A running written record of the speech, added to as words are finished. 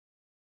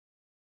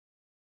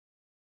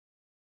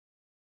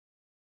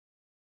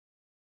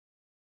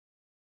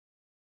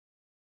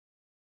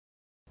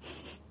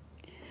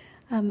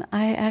I want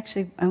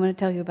to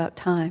tell you about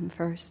time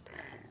first,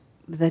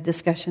 the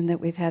discussion that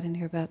we've had in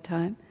here about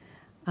time.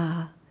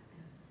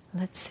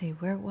 Let's see,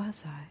 where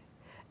was I?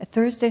 A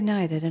Thursday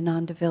night at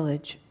Ananda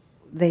Village,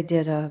 they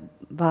did a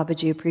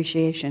Babaji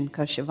appreciation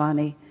because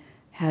Shivani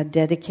had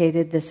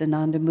dedicated this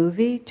Ananda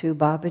movie to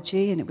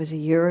Babaji, and it was a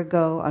year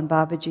ago on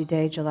Babaji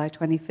Day, July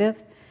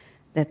 25th,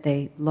 that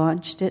they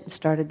launched it and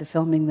started the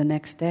filming the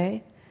next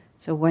day.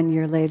 So 1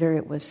 year later,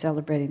 it was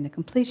celebrating the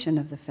completion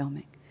of the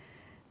filming,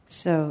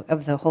 so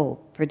of the whole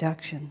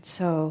production.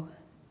 So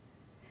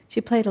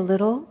she played a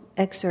little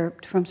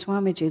excerpt from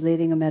Swamiji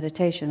leading a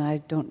meditation. I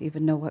don't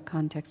even know what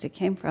context it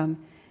came from.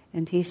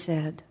 And he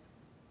said,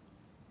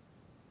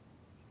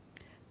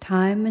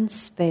 "Time and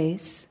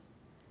space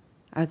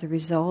are the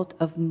result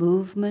of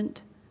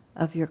movement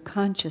of your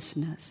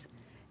consciousness.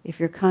 If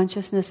your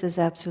consciousness is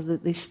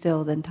absolutely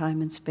still, then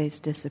time and space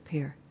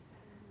disappear."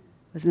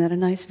 Wasn't that a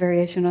nice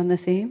variation on the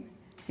theme?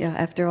 Yeah,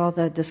 after all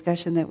the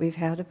discussion that we've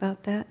had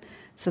about that.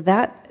 So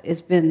that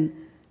has been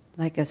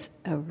like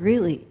a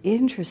really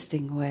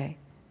interesting way.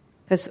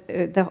 Because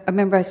I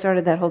remember I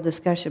started that whole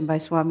discussion by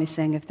Swami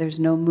saying, if there's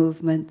no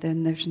movement,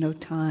 then there's no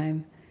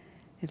time.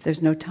 If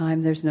there's no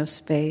time, there's no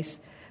space.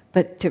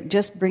 But to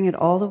just bring it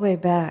all the way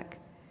back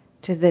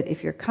to that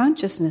if your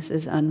consciousness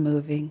is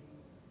unmoving,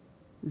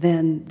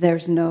 then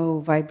there's no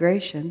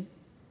vibration.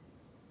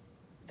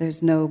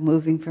 There's no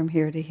moving from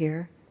here to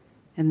here.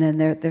 And then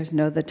there's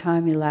no the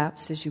time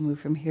elapsed as you move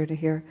from here to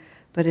here.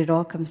 But it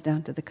all comes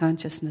down to the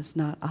consciousness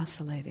not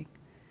oscillating.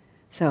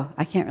 So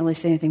I can't really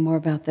say anything more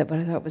about that, but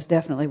I thought it was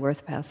definitely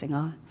worth passing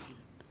on.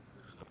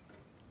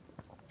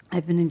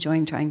 I've been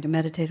enjoying trying to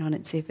meditate on it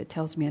and see if it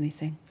tells me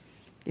anything.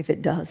 If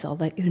it does, I'll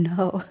let you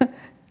know.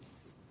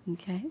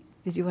 Okay?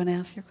 Did you want to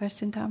ask your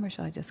question, Tom, or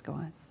shall I just go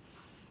on?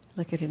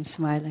 Look at him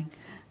smiling.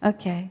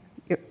 Okay.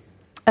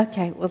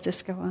 Okay, we'll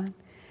just go on.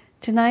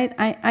 Tonight,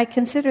 I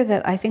consider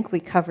that I think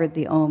we covered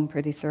the Om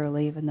pretty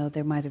thoroughly, even though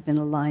there might have been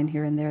a line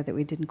here and there that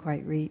we didn't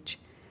quite reach.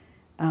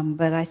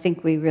 But I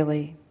think we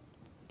really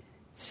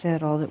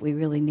said all that we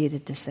really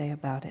needed to say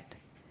about it.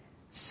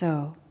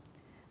 So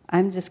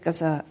I'm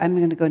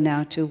going to go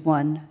now to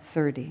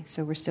 130.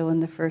 So we're still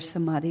in the first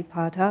Samadhi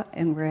Pada,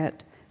 and we're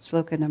at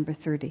sloka number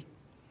 30.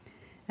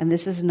 And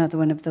this is another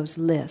one of those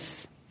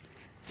lists.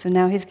 So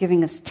now he's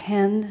giving us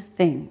 10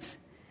 things: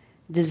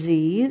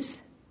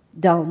 disease,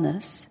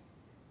 dullness,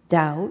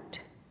 doubt,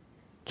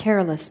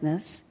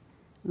 carelessness,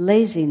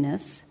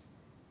 laziness,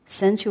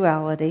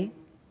 sensuality,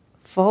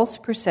 false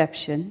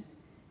perception,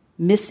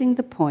 missing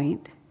the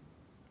point,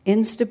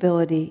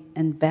 instability,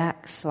 and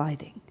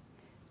backsliding.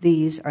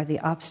 These are the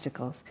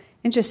obstacles.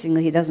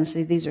 Interestingly, he doesn't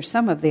say these are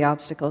some of the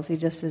obstacles. He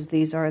just says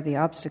these are the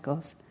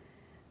obstacles.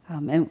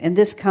 And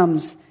this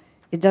comes,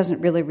 it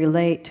doesn't really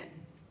relate.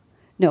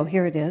 No,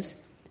 here it is.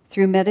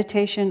 Through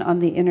meditation on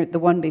the inner, the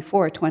one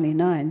before,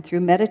 29, through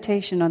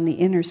meditation on the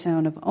inner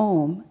sound of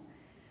Om,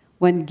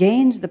 one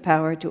gains the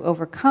power to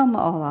overcome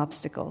all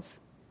obstacles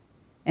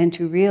and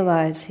to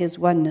realize his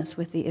oneness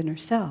with the inner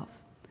self.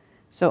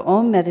 So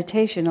Om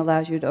meditation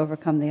allows you to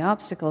overcome the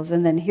obstacles,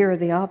 and then here are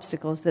the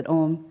obstacles that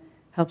Om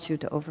helps you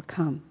to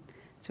overcome.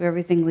 So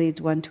everything leads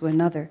one to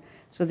another.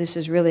 So this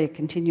is really a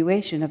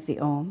continuation of the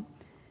Om.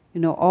 You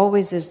know,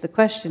 always is the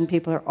question,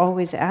 people are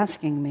always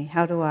asking me,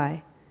 how do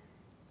I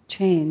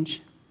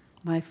change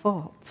my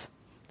faults?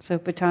 So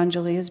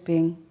Patanjali is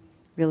being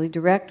really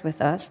direct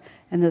with us.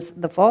 And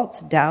the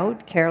faults,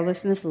 doubt,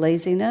 carelessness,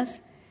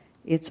 laziness,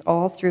 it's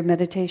all through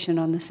meditation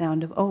on the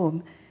sound of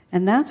Om.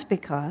 And that's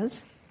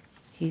because,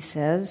 he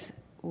says,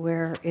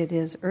 where it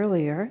is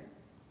earlier,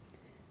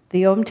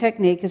 the Om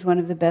technique is one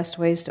of the best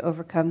ways to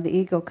overcome the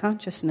ego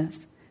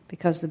consciousness,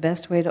 because the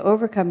best way to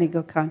overcome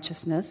ego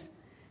consciousness,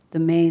 the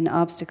main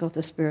obstacle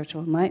to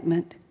spiritual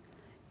enlightenment,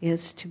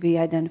 is to be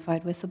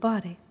identified with the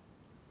body.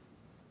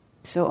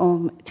 So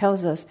Om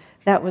tells us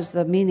that was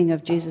the meaning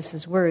of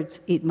Jesus' words,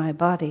 "Eat my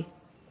body,"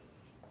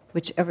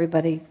 which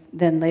everybody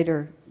then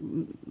later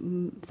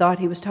thought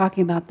he was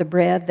talking about the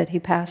bread that he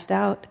passed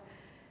out.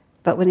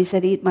 But when he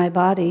said, "Eat my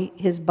body,"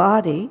 his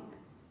body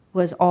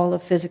was all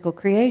of physical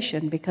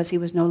creation, because he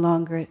was no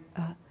longer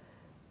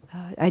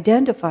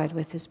identified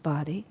with his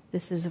body.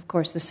 This is, of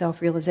course, the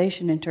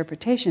self-realization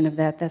interpretation of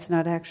that. That's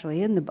not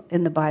actually in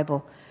the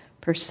Bible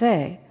per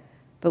se.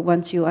 But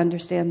once you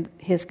understand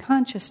his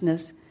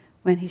consciousness,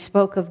 when he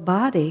spoke of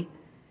body,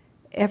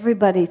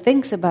 everybody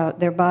thinks about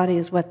their body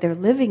as what they're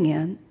living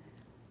in,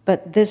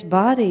 but this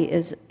body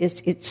it's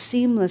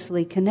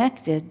seamlessly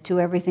connected to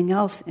everything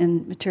else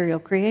in material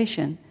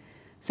creation.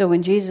 So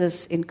when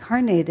Jesus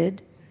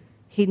incarnated,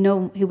 he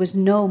was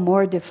no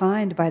more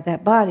defined by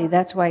that body.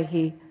 That's why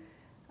he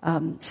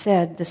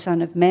said the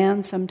Son of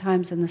Man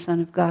sometimes and the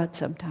Son of God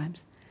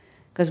sometimes.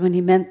 Because when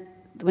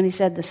he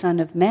said the Son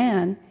of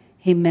Man,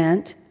 he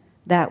meant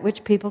that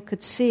which people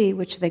could see,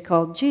 which they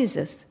called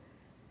Jesus.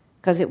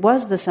 Because it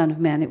was the Son of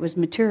Man, it was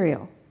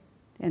material.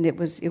 And it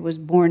was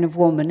born of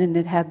woman, and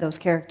it had those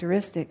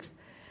characteristics.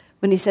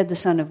 When he said the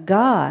Son of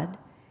God,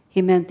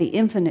 he meant the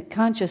infinite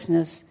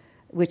consciousness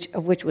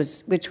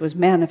which was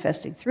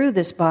manifesting through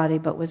this body,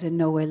 but was in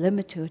no way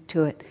limited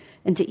to it.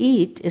 And to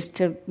eat is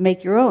to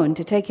make your own,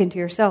 to take into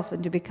yourself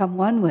and to become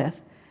one with.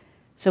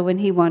 So when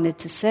he wanted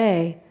to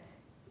say,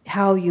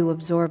 how you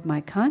absorb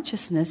my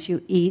consciousness,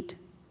 you eat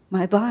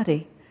my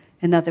body.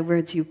 In other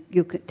words, you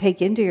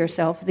take into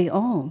yourself the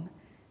Om.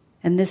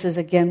 And this is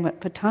again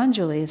what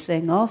Patanjali is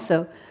saying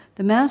also.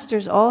 The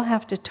masters all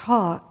have to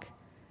talk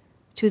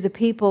to the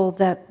people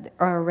that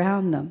are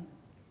around them.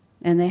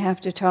 And they have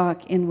to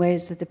talk in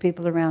ways that the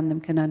people around them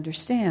can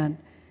understand.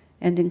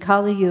 And in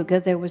Kali Yuga,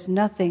 there was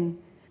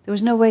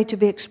no way to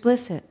be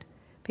explicit.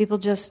 People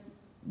just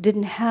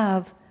didn't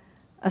have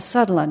a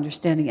subtle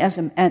understanding. As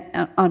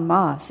en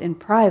masse, in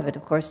private,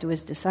 of course, to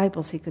his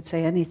disciples, he could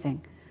say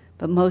anything.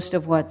 But most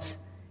of what's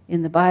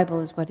in the Bible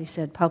is what he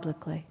said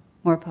publicly,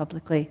 more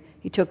publicly.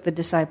 He took the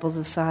disciples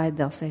aside,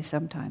 they'll say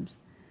sometimes.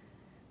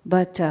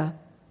 But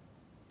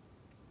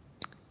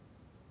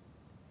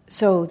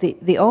so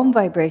the Om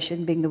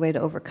vibration being the way to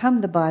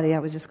overcome the body, I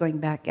was just going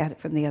back at it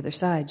from the other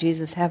side,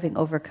 Jesus having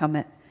overcome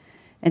it.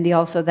 And he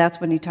also,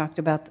 that's when he talked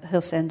about,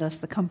 he'll send us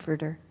the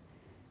Comforter,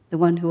 the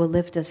one who will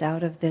lift us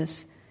out of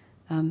this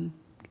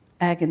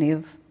agony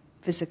of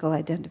physical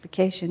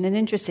identification. And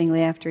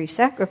interestingly, after he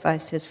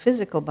sacrificed his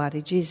physical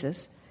body,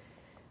 Jesus,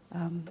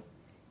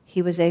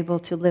 he was able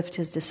to lift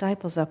his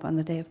disciples up on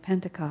the day of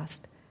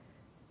Pentecost.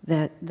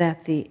 That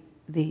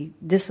the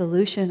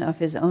dissolution of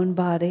his own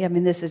body, I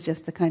mean, this is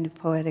just the kind of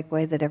poetic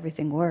way that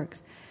everything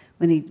works.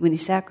 When he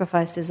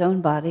sacrificed his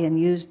own body and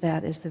used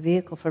that as the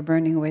vehicle for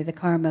burning away the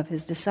karma of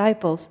his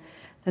disciples,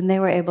 then they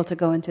were able to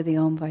go into the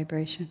Om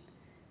vibration.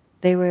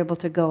 They were able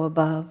to go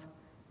above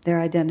their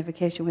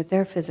identification with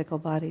their physical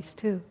bodies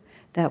too.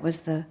 That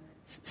was the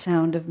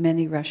sound of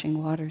many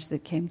rushing waters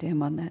that came to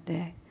him on that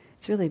day.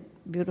 It's really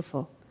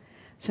beautiful.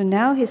 So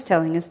now he's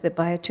telling us that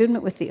by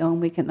attunement with the Om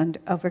we can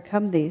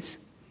overcome these.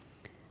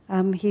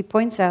 He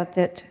points out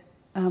that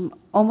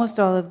almost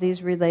all of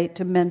these relate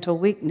to mental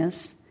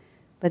weakness,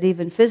 but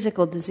even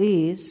physical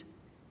disease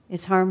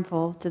is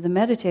harmful to the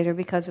meditator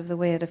because of the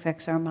way it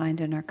affects our mind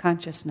and our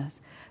consciousness.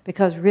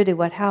 Because really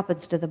what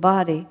happens to the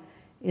body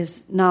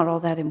is not all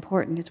that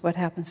important. It's what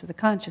happens to the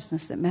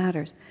consciousness that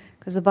matters.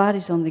 Because the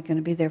body's only going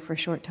to be there for a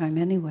short time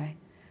anyway.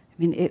 I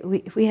mean,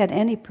 if we had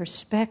any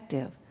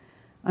perspective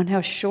on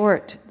how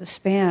short the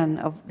span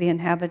of the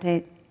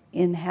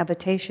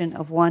inhabitation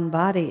of one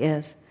body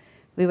is,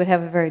 we would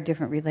have a very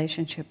different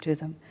relationship to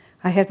them.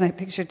 I had my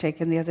picture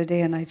taken the other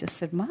day and I just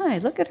said, my,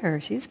 look at her,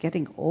 she's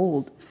getting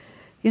old.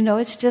 You know,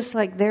 it's just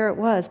like there it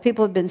was.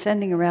 People have been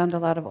sending around a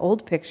lot of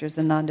old pictures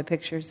and Nanda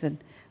pictures, and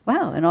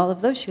wow, in all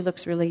of those she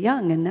looks really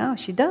young, and now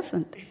she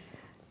doesn't.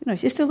 You know,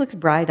 she still looks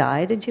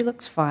bright-eyed and she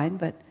looks fine,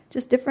 but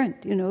just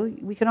different. You know,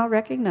 we can all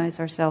recognize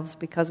ourselves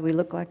because we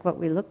look like what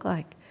we look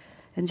like.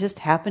 And just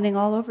happening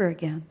all over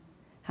again.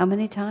 How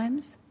many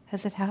times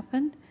has it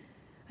happened?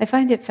 I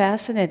find it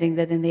fascinating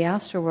that in the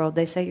astral world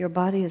they say your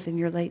body is in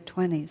your late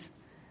 20s.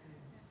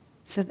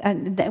 So,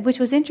 which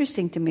was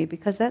interesting to me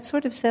because that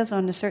sort of says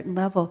on a certain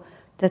level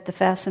that the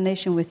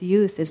fascination with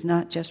youth is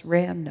not just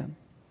random.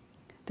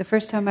 The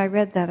first time I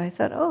read that I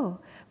thought, oh,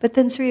 but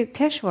then Sri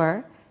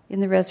Yukteswar,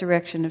 in the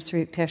resurrection of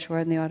Sri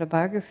Yukteswar in the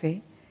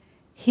autobiography,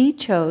 he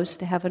chose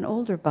to have an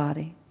older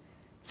body.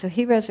 So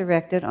he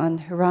resurrected on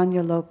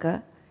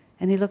Hiranyaloka,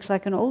 and he looks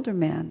like an older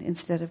man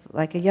instead of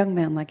like a young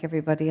man like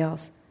everybody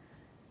else.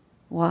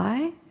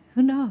 Why?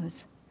 Who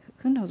knows?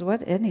 Who knows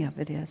what any of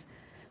it is?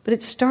 But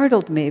it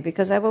startled me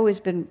because I've always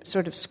been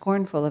sort of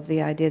scornful of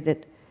the idea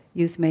that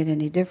youth made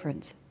any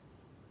difference.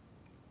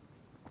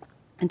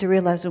 And to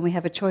realize when we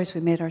have a choice,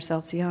 we made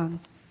ourselves young.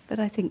 But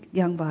I think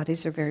young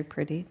bodies are very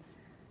pretty.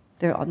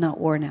 They're all not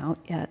worn out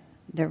yet.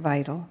 They're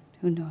vital.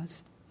 Who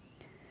knows?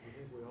 I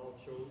think we all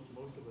chose,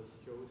 most of us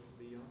chose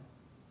to be young.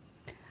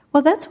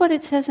 Well, that's what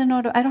it says in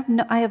order. I don't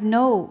know. I have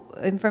no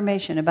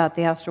information about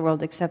the astral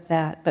world except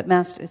that. But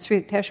Master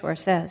Sri Yukteswar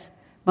says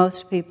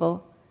most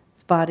people's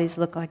bodies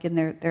look like in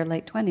their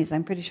late 20s.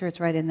 I'm pretty sure it's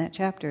right in that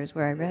chapter is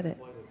where I read it.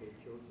 Why would they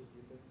chose it,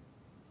 you think?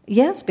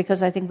 Yes,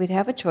 because I think we'd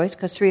have a choice,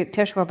 because Sri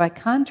Yukteswar, by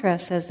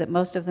contrast, says that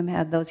most of them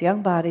had those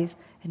young bodies,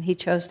 and he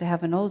chose to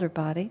have an older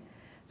body,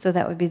 so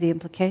that would be the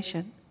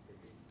implication.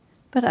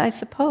 But I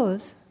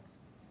suppose...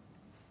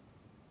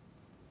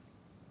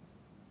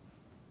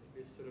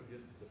 Maybe it's sort of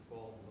just a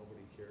default,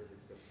 nobody cares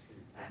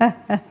except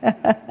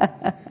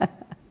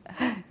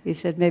you. He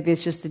said maybe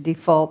it's just a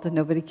default and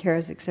nobody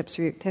cares except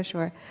Sri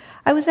Yukteswar.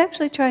 I was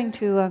actually trying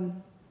to...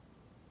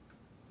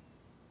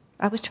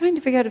 I was trying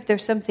to figure out if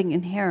there's something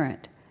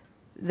inherent.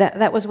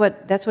 That's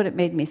what it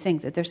made me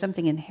think, that there's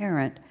something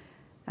inherent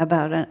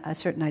about a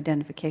certain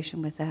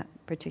identification with that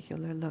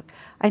particular look.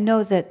 I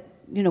know that,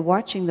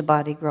 watching the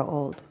body grow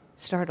old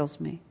startles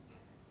me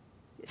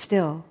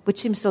still, which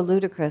seems so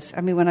ludicrous.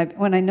 I mean,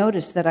 when I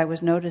noticed that I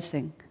was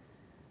noticing,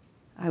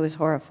 I was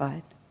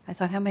horrified. I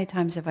thought, how many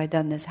times have I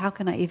done this? How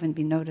can I even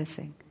be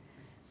noticing?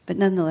 But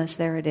nonetheless,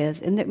 there it is.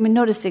 And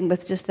noticing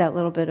with just that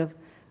little bit of,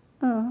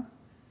 oh.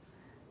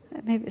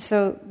 Maybe,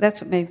 so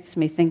that's what makes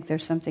me think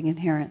there's something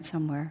inherent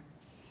somewhere.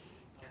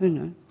 Who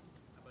knows?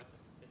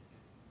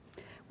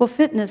 Well,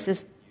 fitness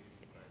is,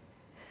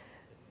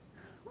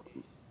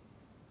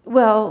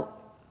 well,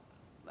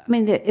 I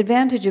mean, the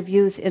advantage of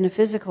youth in a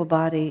physical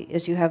body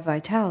is you have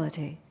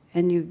vitality,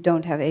 and you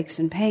don't have aches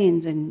and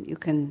pains, and you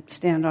can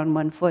stand on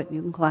one foot, and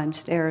you can climb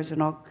stairs,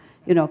 and all,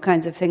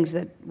 kinds of things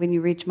that when you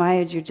reach my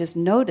age, you just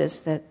notice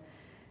that.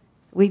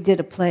 We did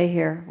a play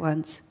here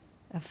once,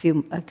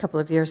 a couple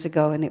of years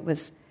ago, and it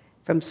was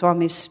from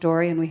Swami's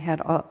story, and we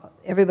had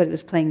everybody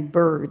was playing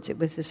birds. It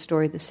was his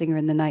story, The Singer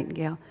and the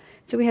Nightingale.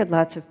 So we had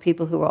lots of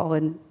people who were all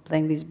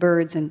playing these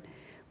birds, and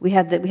we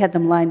had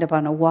them lined up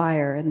on a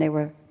wire, and they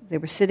were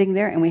sitting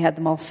there, and we had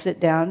them all sit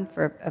down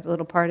for a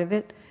little part of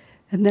it.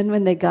 And then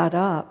when they got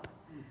up,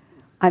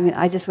 I mean,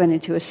 I just went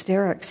into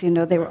hysterics.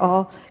 They were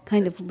all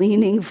kind of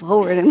leaning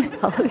forward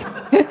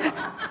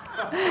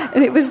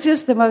and it was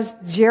just the most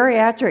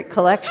geriatric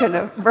collection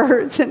of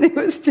birds, and it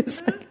was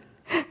just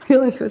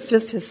it was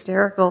just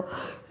hysterical.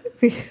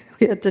 We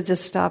had to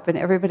just stop, and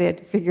everybody had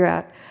to figure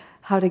out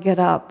how to get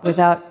up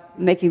without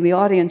making the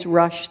audience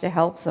rush to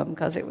help them,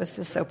 because it was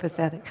just so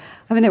pathetic.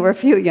 I mean, there were a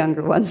few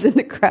younger ones in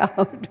the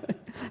crowd,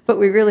 but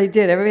we really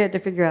did. Everybody had to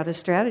figure out a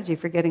strategy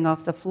for getting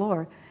off the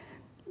floor.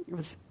 It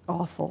was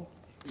awful.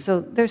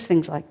 So there's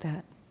things like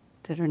that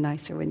are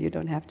nicer when you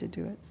don't have to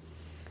do it.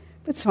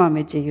 But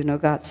Swamiji,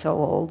 got so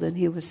old, and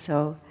he was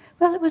so,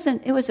 well, it was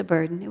a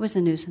burden. It was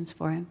a nuisance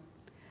for him.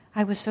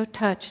 I was so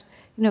touched,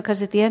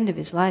 because at the end of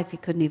his life, he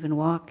couldn't even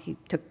walk. He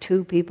took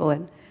 2 people,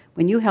 and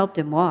when you helped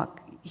him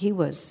walk, it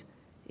was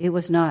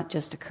not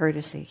just a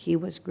courtesy. He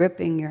was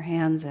gripping your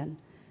hands, and,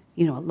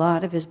 a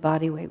lot of his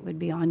body weight would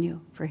be on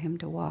you for him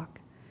to walk.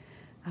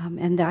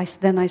 And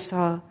then I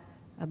saw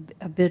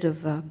a bit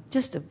of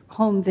just a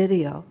home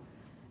video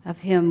of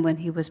him when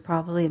he was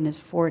probably in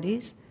his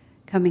 40s,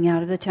 coming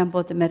out of the temple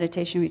at the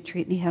meditation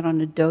retreat, and he had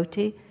on a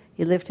dhoti.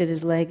 He lifted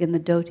his leg, and the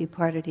dhoti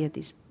parted. He had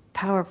these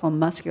powerful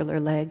muscular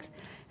legs,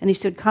 and he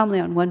stood calmly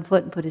on one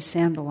foot and put his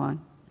sandal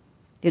on,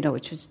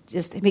 which was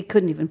just, he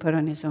couldn't even put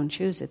on his own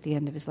shoes at the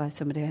end of his life.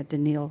 Somebody had to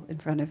kneel in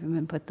front of him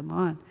and put them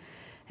on.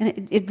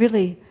 And it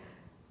really,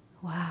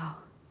 wow,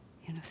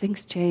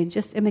 things change,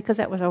 because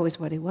that was always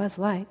what he was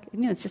like.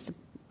 And, it's just a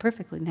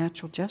perfectly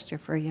natural gesture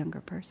for a younger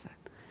person.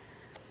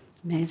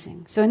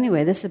 Amazing. So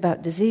anyway, this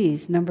about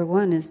disease. Number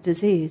 1 is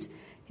disease.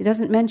 He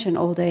doesn't mention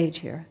old age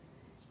here,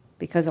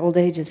 because old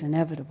age is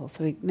inevitable,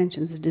 so he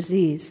mentions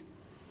disease.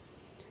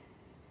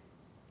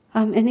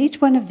 In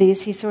each one of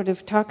these, he sort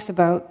of talks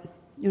about,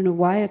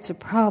 why it's a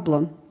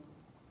problem.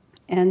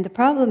 And the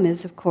problem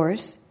is, of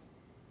course,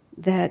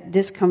 that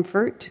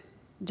discomfort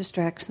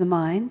distracts the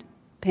mind.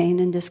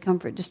 Pain and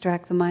discomfort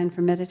distract the mind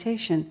from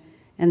meditation.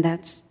 And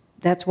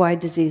that's why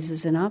disease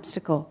is an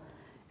obstacle.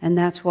 And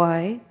that's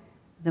why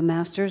the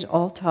masters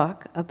all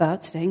talk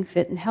about staying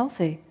fit and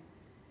healthy.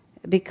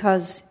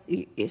 Because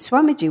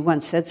Swamiji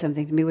once said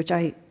something to me, which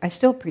I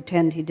still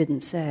pretend he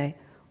didn't say,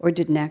 or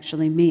didn't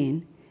actually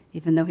mean,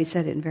 even though he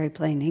said it in very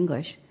plain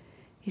English.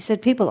 He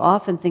said, people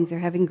often think they're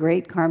having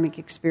great karmic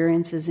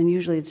experiences, and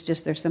usually it's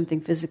just there's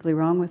something physically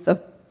wrong with them.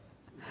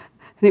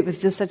 And it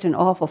was just such an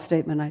awful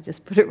statement, I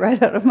just put it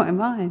right out of my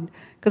mind,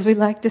 because we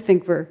like to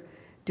think we're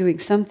doing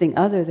something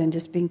other than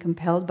just being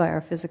compelled by our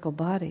physical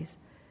bodies.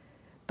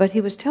 But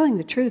he was telling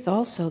the truth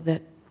also,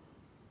 that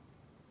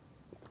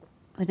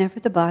whenever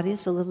the body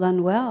is a little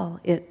unwell,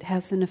 it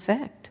has an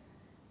effect.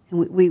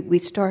 And we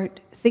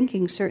start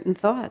thinking certain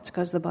thoughts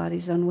because the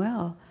body's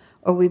unwell.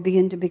 Or we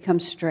begin to become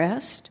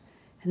stressed,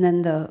 and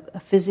then the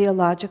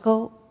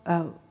physiological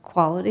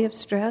quality of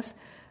stress.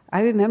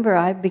 I remember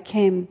I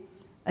became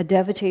a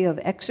devotee of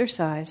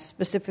exercise,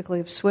 specifically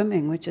of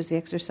swimming, which is the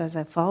exercise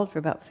I've followed for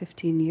about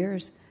 15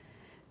 years,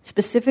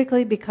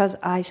 specifically because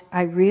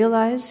I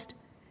realized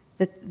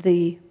that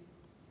the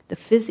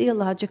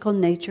physiological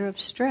nature of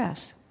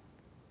stress.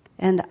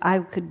 And I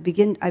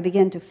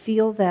began to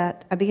feel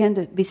that, I began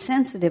to be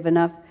sensitive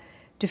enough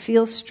to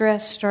feel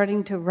stress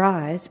starting to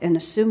rise and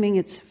assuming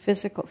its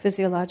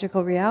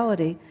physiological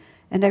reality.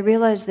 And I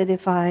realized that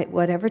if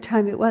whatever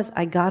time it was,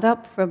 I got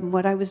up from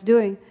what I was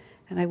doing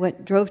and I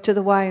drove to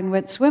the Y and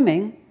went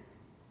swimming,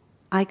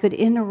 I could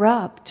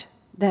interrupt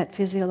that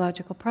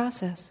physiological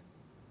process.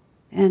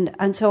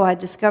 And so I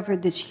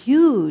discovered this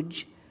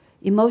huge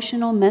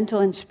emotional, mental,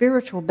 and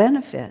spiritual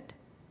benefit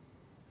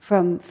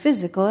from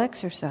physical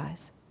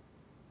exercise,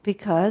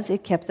 because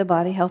it kept the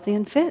body healthy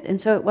and fit,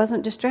 and so it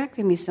wasn't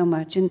distracting me so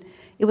much. And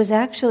it was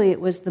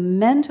the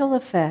mental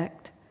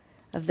effect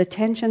of the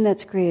tension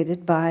that's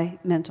created by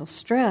mental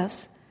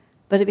stress,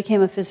 but it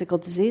became a physical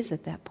disease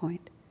at that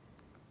point.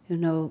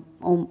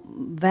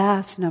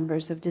 Vast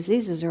numbers of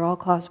diseases are all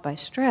caused by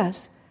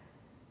stress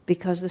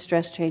because the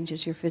stress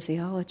changes your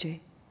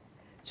physiology.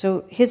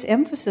 So his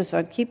emphasis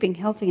on keeping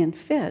healthy and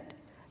fit,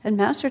 and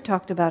Master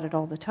talked about it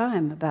all the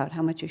time, about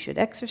how much you should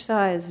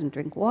exercise and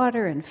drink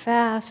water and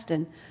fast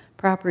and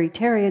proper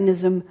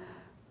Etarianism.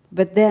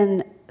 But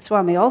then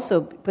Swami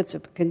also puts a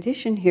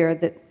condition here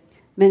that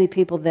many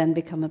people then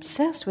become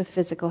obsessed with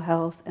physical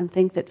health and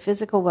think that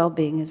physical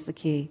well-being is the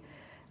key.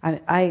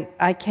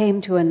 I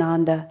came to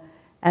Ananda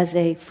as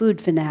a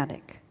food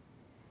fanatic.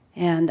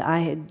 And I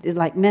had,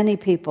 like many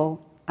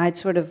people,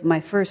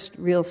 my first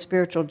real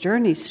spiritual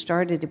journey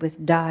started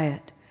with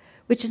diet,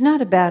 which is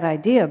not a bad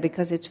idea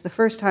because it's the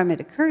first time it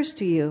occurs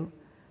to you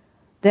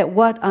that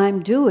what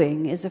I'm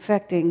doing is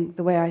affecting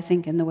the way I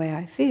think and the way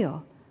I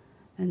feel.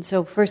 And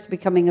so first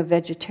becoming a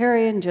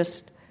vegetarian,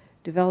 just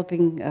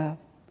developing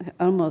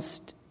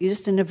almost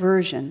just an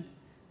aversion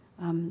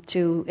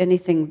to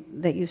anything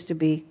that used to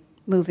be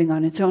moving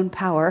on its own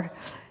power.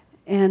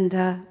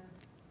 And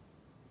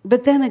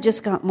but then it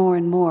just got more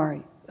and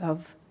more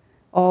of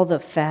all the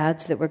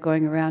fads that were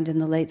going around in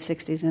the late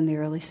 60s and the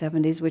early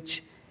 70s,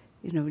 which,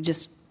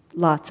 just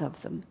lots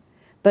of them.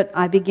 But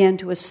I began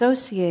to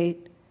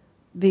associate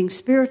being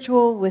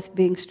spiritual with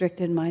being strict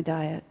in my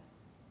diet.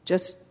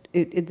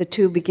 The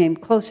two became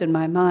close in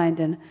my mind,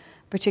 and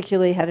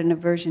particularly had an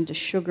aversion to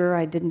sugar.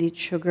 I didn't eat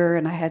sugar,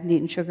 and I hadn't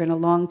eaten sugar in a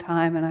long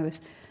time, and I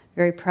was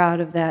very proud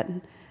of that.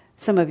 And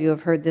some of you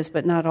have heard this,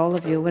 but not all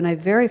of you. When I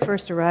very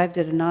first arrived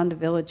at Ananda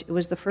Village, it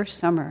was the first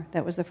summer.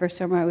 That was the first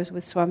summer I was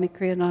with Swami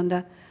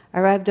Kriyananda. I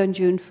arrived on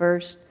June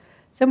 1st,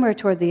 somewhere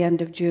toward the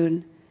end of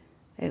June.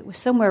 It was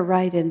somewhere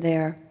right in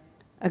there.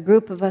 A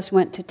group of us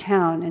went to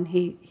town, and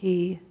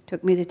he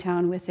took me to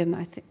town with him,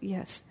 I think,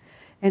 yes.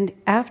 And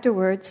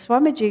afterwards,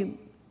 Swamiji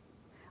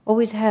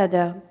always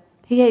had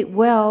he ate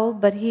well,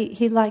 but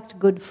he liked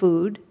good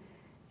food,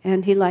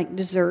 and he liked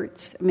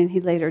desserts. I mean, he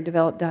later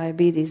developed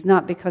diabetes,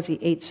 not because he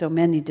ate so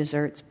many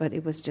desserts, but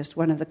it was just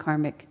one of the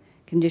karmic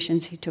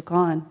conditions he took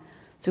on.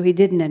 So he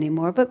didn't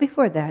anymore. But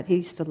before that, he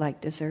used to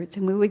like desserts.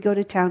 And when we would go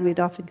to town, we'd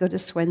often go to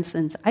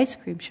Swenson's ice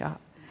cream shop,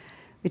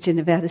 which in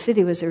Nevada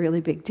City was a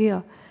really big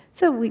deal.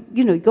 So we,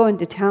 go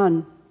into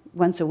town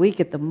once a week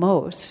at the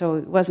most, so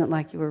it wasn't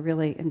like you were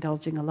really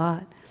indulging a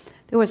lot.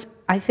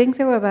 I think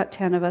there were about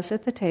 10 of us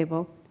at the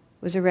table.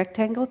 It was a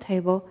rectangle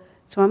table.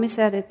 Swami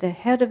sat at the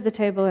head of the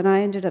table, and I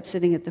ended up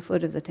sitting at the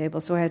foot of the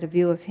table, so I had a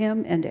view of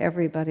him and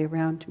everybody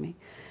around me.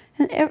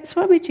 And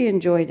Swamiji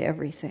enjoyed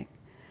everything.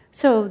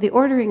 So the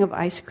ordering of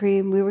ice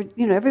cream,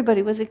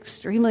 everybody was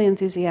extremely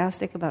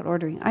enthusiastic about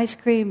ordering ice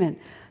cream, and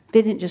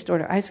they didn't just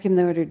order ice cream,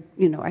 they ordered,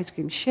 ice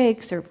cream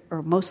shakes or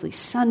mostly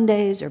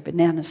sundaes or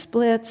banana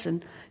splits,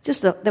 and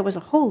there was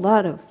a whole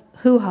lot of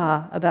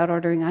hoo-ha about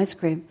ordering ice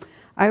cream.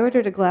 I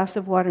ordered a glass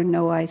of water,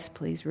 no ice,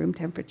 please, room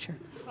temperature.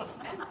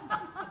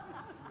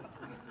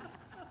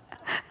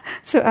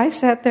 So I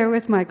sat there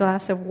with my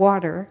glass of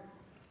water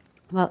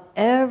while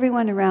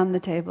everyone around the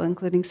table,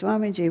 including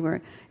Swamiji,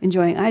 were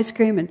enjoying ice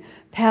cream and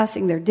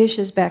passing their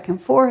dishes back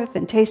and forth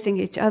and tasting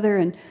each other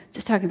and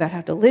just talking about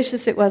how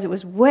delicious it was. It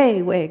was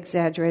way, way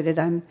exaggerated,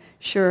 I'm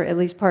sure, at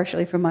least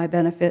partially for my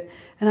benefit.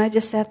 And I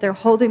just sat there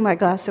holding my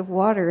glass of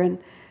water, and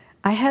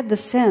I had the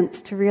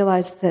sense to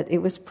realize that it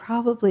was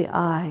probably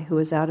I who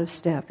was out of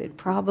step. It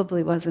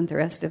probably wasn't the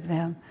rest of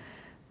them.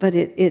 But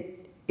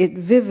it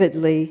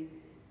vividly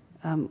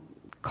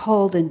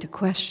called into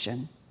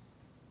question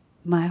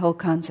my whole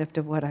concept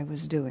of what I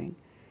was doing.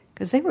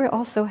 Because they were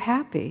all so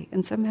happy,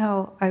 and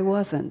somehow I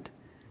wasn't.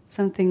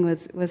 Something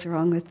was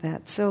wrong with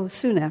that. So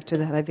soon after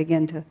that, I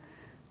began to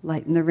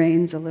lighten the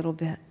reins a little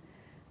bit.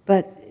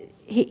 But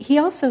he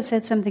also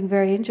said something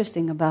very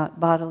interesting about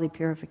bodily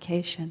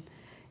purification.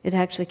 It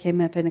actually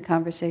came up in a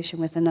conversation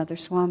with another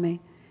Swami.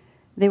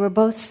 They were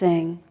both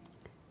saying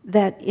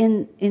that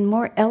in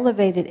more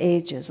elevated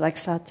ages, like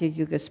Satya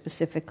Yuga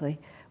specifically,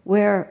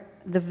 where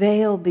the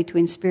veil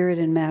between spirit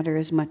and matter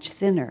is much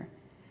thinner,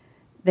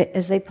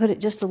 as they put it,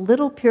 just a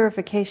little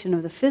purification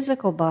of the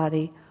physical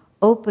body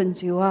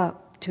opens you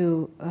up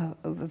to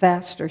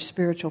vaster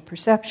spiritual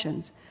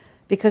perceptions,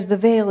 because the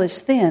veil is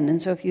thin,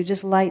 and so if you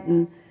just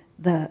lighten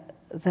the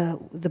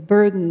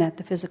burden that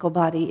the physical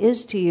body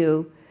is to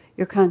you,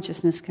 your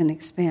consciousness can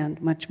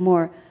expand much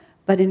more.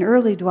 But in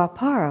early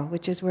Dwapara,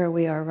 which is where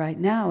we are right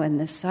now in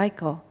this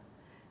cycle,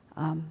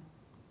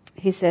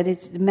 he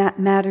said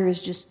matter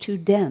is just too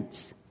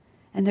dense.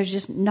 And there's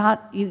just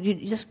not, you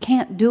just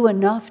can't do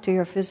enough to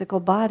your physical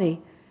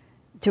body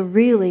to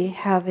really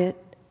have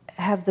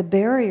the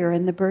barrier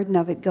and the burden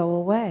of it go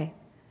away.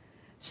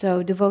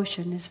 So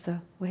devotion is the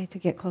way to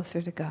get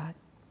closer to God.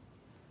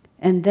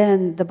 And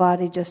then the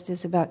body just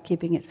is about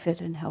keeping it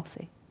fit and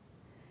healthy.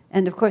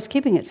 And of course,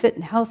 keeping it fit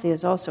and healthy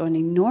is also an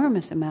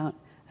enormous amount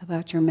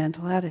about your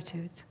mental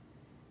attitudes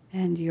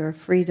and your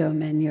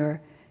freedom and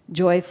your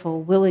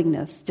joyful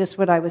willingness. Just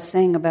what I was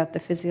saying about the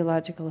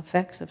physiological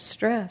effects of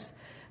stress.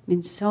 I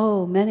mean,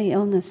 so many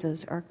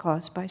illnesses are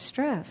caused by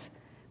stress,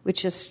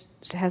 which just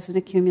has an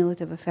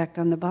accumulative effect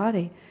on the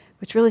body,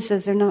 which really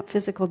says they're not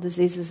physical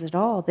diseases at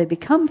all. They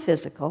become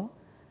physical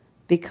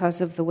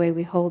because of the way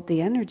we hold the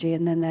energy,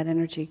 and then that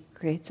energy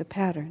creates a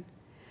pattern.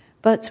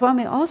 But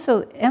Swami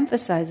also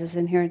emphasizes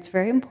in here, it's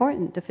very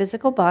important, the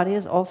physical body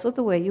is also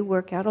the way you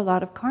work out a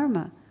lot of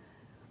karma.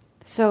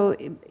 So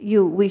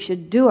we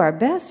should do our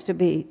best to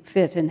be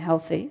fit and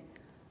healthy,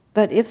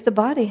 but if the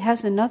body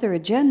has another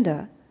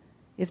agenda,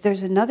 if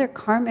there's another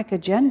karmic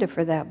agenda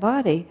for that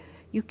body,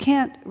 you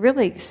can't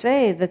really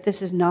say that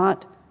this is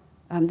not,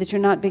 that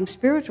you're not being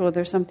spiritual,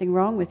 there's something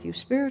wrong with you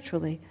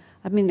spiritually.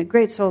 I mean, a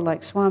great soul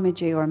like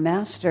Swamiji or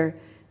Master,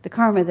 the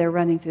karma they're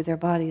running through their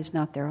body is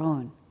not their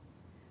own.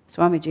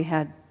 Swamiji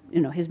had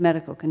his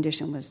medical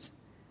condition was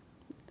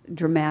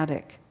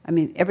dramatic. I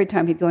mean, every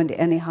time he'd go into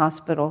any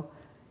hospital,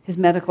 his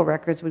medical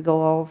records would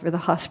go all over the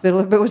hospital.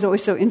 Everybody was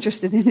always so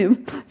interested in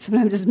him.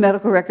 Sometimes his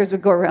medical records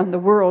would go around the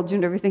world.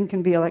 Everything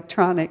can be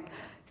electronic.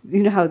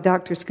 You know how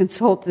doctors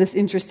consult this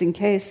interesting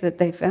case that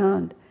they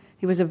found.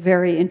 He was a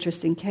very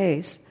interesting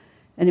case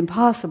and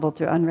impossible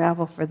to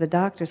unravel for the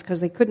doctors because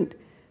they couldn't.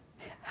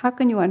 How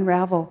can you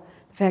unravel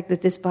the fact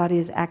that this body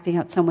is acting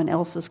out someone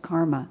else's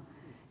karma?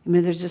 I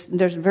mean,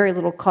 there's very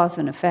little cause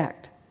and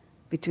effect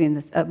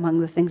among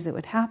the things that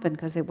would happen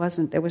because there was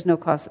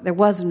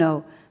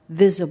no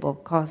visible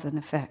cause and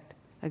effect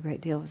a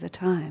great deal of the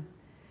time.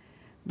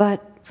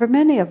 But for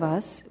many of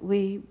us,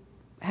 we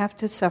have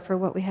to suffer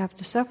what we have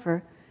to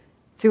suffer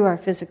through our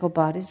physical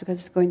bodies because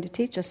it's going to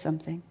teach us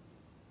something.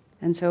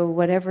 And so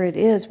whatever it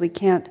is, we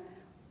can't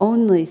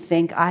only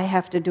think, I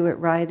have to do it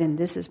right and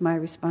this is my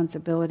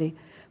responsibility.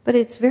 But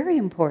it's very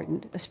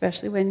important,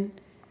 especially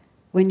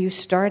when you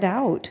start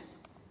out,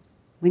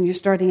 when you're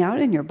starting out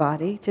in your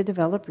body, to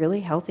develop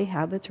really healthy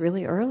habits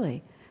really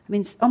early. I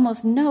mean,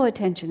 almost no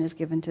attention is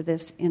given to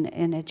this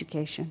in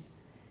education.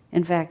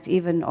 In fact,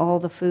 even all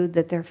the food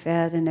that they're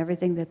fed and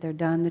everything that they're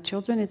done, the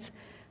children,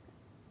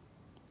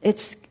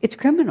 it's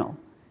criminal.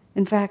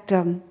 In fact,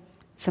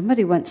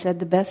 somebody once said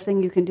the best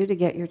thing you can do to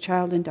get your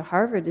child into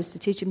Harvard is to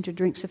teach him to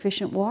drink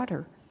sufficient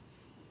water,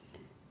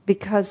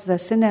 because the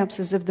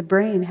synapses of the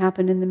brain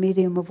happen in the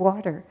medium of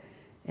water.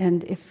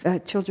 And if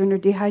children are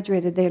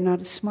dehydrated, they are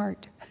not as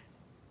smart.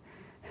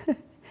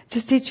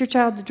 Just teach your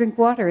child to drink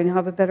water and you'll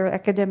have a better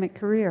academic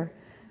career.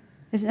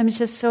 I mean, it's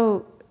just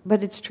so,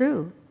 but it's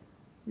true.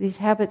 These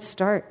habits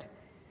start.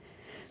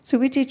 So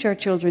we teach our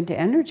children to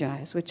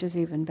energize, which is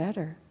even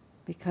better,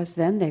 because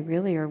then they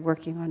really are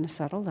working on a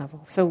subtle level.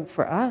 So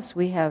for us,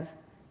 we have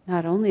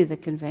not only the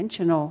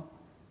conventional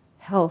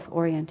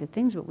health-oriented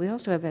things, but we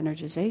also have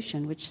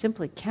energization, which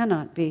simply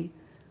cannot be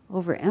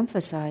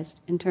overemphasized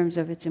in terms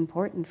of it's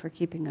important for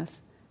keeping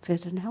us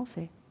fit and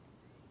healthy.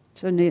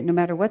 So no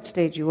matter what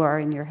stage you are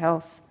in your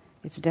health,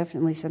 it's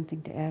definitely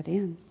something to add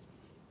in.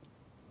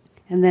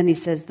 And then he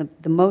says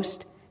the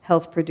most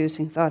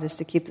health-producing thought is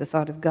to keep the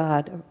thought of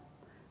God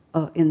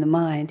in the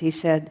mind. He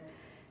said,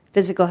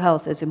 physical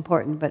health is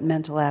important, but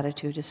mental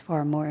attitude is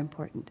far more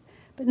important.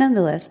 But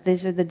nonetheless,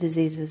 these are the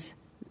diseases.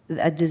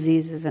 A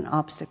disease is an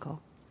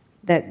obstacle.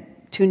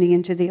 That tuning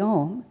into the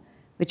Om,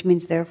 which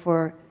means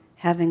therefore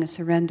having a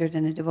surrendered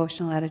and a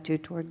devotional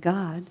attitude toward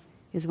God,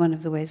 is one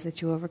of the ways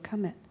that you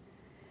overcome it.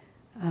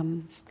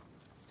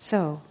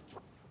 So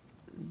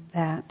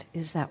that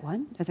is that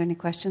one. Are there any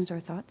questions or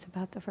thoughts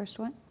about the first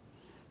one?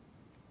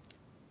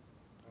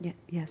 Yeah,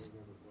 yes.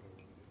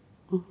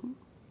 Mm-hmm.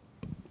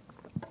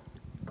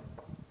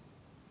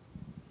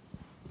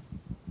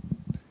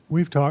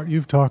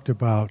 You've talked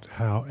about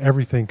how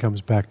everything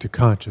comes back to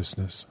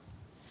consciousness.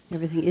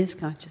 Everything is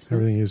consciousness.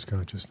 Everything is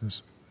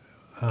consciousness.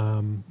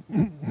 I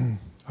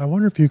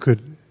wonder if you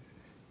could,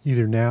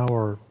 either now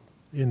or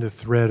in the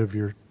thread of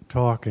your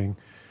talking,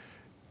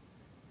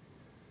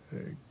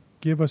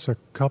 give us a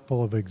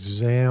couple of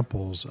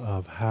examples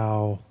of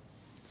how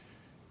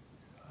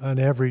an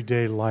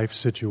everyday life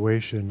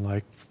situation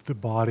like the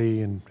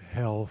body and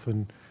health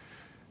and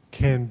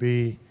can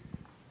be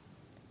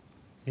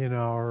in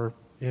our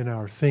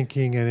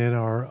thinking and in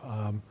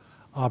our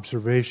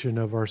observation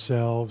of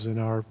ourselves and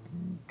our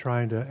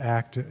trying to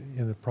act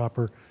in the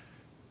proper,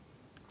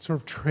 sort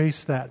of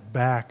trace that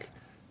back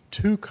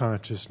to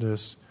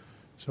consciousness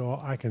so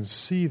I can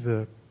see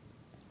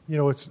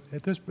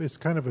it's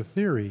kind of a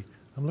theory.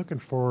 I'm looking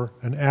for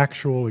an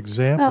actual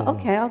example. Oh,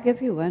 okay, I'll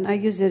give you one. I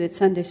used it at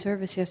Sunday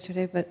service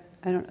yesterday, but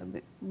I don't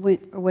know,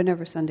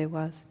 whenever Sunday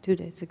was, 2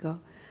 days ago.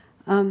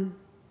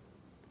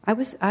 I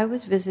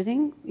was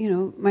visiting,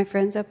 my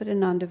friends up at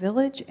Ananda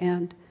Village,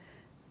 and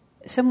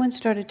someone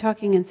started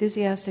talking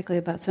enthusiastically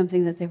about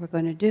something that they were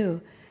going to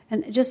do.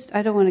 And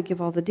I don't want to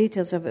give all the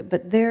details of it,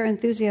 but their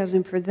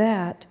enthusiasm for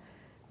that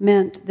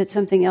meant that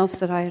something else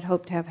that I had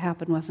hoped to have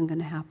happen wasn't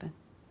going to happen.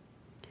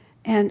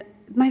 And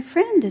my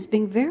friend is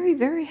being very,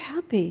 very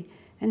happy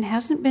and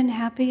hasn't been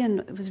happy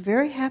and was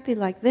very happy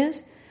like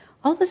this.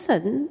 All of a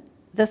sudden,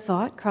 the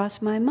thought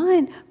crossed my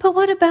mind, but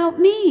what about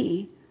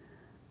me?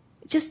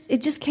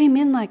 It just came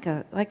in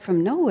like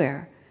from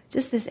nowhere,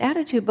 just this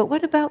attitude, but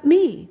what about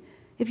me?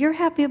 If you're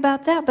happy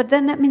about that, but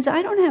then that means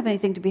I don't have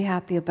anything to be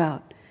happy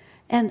about.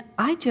 And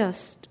I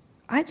just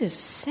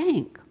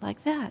sank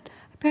like that.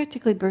 I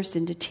practically burst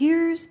into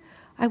tears.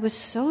 I was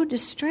so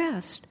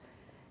distressed.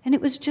 And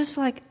it was just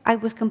like I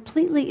was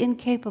completely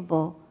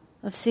incapable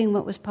of seeing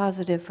what was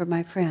positive for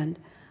my friend.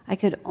 I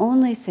could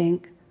only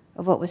think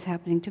of what was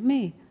happening to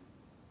me.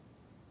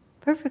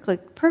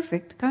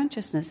 Perfect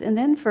consciousness. And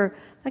then for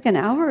like an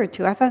hour or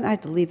two, I found I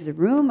had to leave the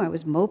room. I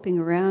was moping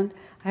around.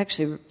 I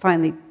actually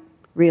finally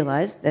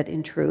realized that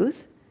in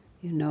truth,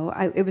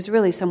 it was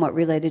really somewhat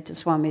related to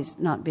Swami's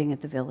not being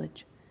at the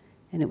village.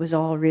 And it was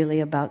all really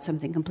about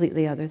something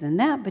completely other than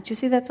that. But you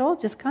see, that's all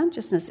just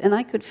consciousness. And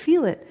I could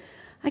feel it.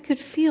 I could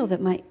feel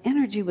that my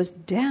energy was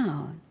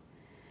down.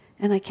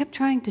 And I kept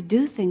trying to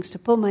do things to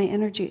pull my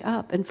energy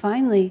up. And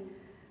finally,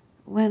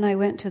 when I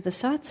went to the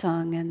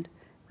satsang and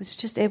was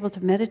just able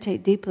to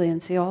meditate deeply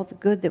and see all the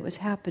good that was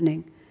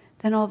happening,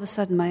 then all of a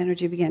sudden my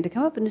energy began to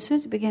come up. And as soon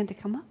as it began to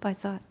come up, I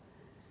thought,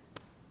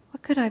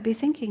 what could I be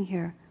thinking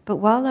here? But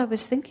while I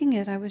was thinking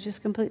it, I was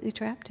just completely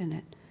trapped in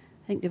it.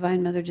 I think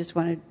Divine Mother just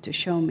wanted to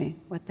show me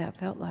what that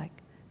felt like,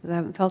 because I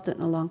haven't felt it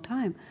in a long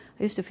time.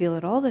 I used to feel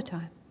it all the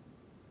time.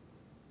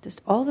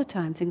 Just all the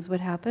time things would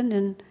happen,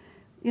 and,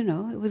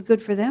 it was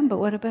good for them, but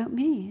what about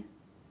me?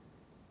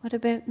 What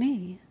about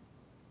me?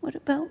 What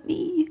about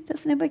me?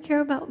 Doesn't anybody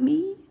care about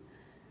me?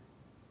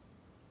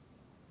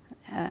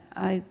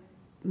 I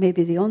may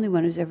be the only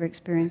one who's ever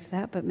experienced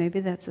that, but maybe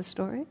that's a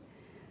story.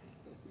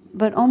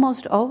 But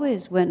almost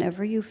always,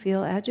 whenever you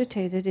feel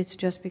agitated, it's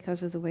just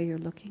because of the way you're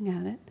looking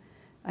at it.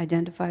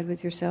 Identified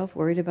with yourself,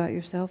 worried about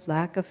yourself,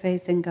 lack of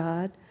faith in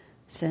God,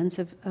 sense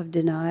of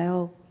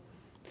denial,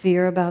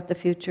 fear about the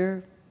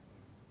future,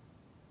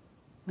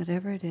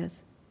 whatever it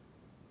is.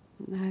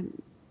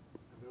 And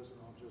those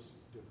are all just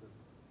different.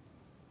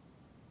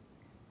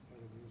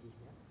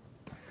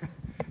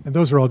 And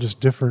those are all just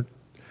different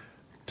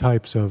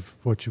types of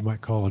what you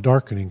might call a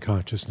darkening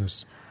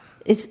consciousness.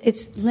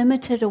 It's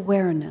limited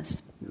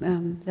awareness.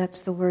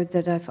 That's the word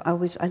that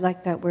I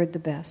like that word the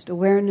best.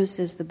 Awareness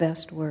is the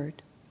best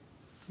word.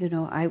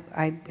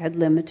 I had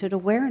limited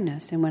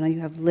awareness, and when you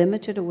have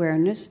limited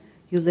awareness,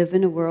 you live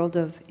in a world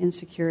of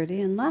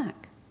insecurity and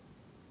lack,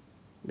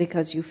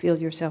 because you feel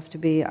yourself to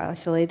be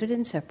isolated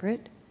and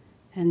separate,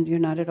 and you're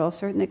not at all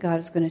certain that God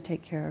is going to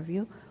take care of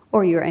you,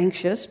 or you're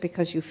anxious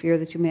because you fear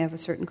that you may have a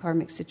certain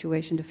karmic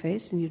situation to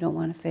face and you don't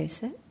want to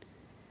face it.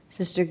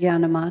 Sister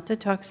Gyanamata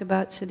talks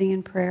about sitting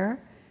in prayer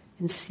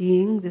and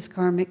seeing this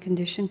karmic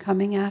condition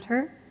coming at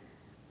her,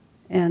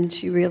 and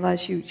she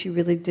realized she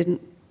really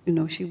didn't,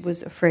 she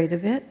was afraid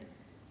of it,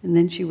 and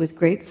then she with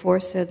great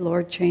force said,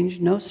 Lord, change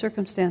no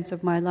circumstance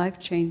of my life,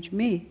 change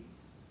me.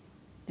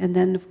 And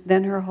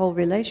then her whole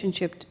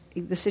relationship,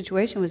 the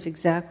situation was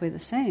exactly the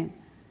same,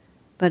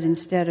 but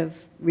instead of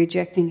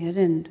rejecting it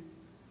and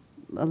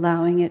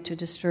allowing it to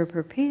disturb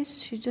her peace,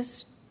 she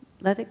just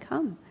let it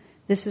come.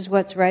 This is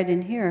what's right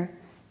in here.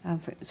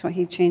 So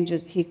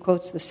he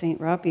quotes the Saint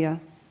Rabia,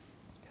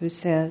 who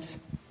says,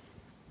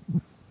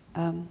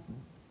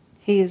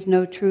 he is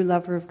no true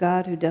lover of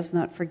God who does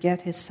not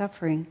forget his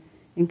suffering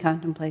in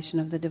contemplation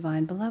of the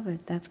Divine Beloved.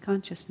 That's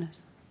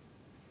consciousness.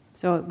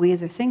 So we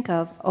either think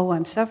of,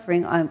 I'm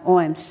suffering,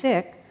 I'm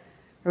sick,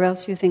 or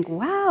else you think,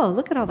 wow,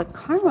 look at all the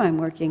karma I'm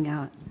working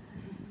out.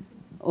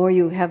 Or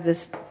you have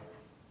this,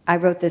 I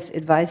wrote this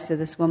advice to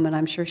this woman,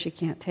 I'm sure she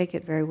can't take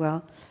it very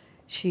well.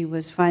 She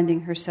was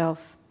finding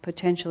herself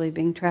potentially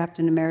being trapped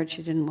in a marriage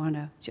she didn't want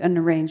to, an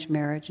arranged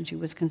marriage, and she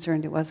was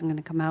concerned it wasn't going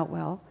to come out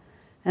well.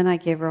 And I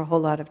gave her a whole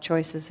lot of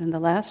choices, and the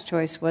last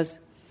choice was,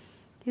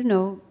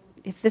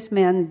 if this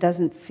man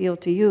doesn't feel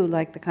to you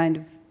like the kind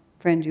of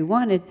friend you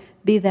wanted,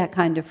 be that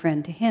kind of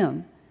friend to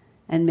him.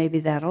 And maybe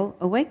that'll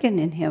awaken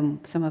in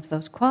him some of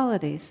those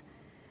qualities.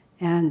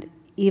 And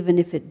even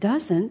if it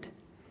doesn't,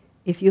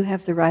 if you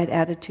have the right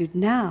attitude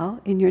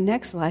now, in your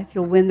next life,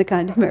 you'll win the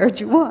kind of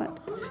marriage you want.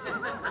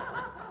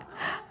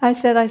 I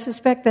said, I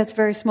suspect that's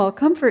very small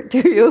comfort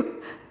to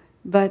you,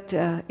 but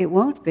it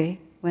won't be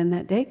when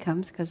that day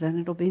comes, because then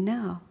it'll be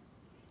now.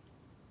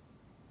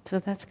 So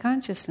that's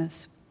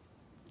consciousness.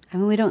 I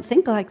mean, we don't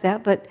think like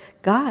that, but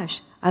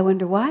gosh, I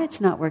wonder why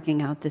it's not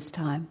working out this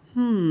time.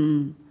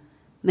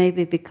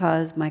 Maybe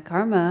because my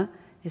karma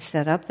is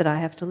set up that I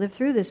have to live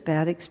through this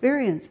bad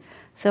experience.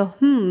 So,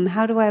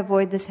 how do I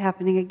avoid this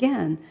happening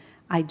again?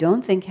 I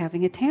don't think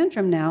having a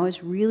tantrum now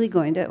is really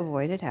going to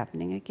avoid it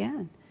happening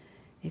again.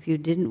 If you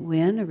didn't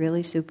win a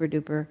really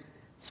super-duper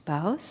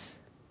spouse,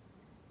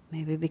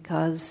 maybe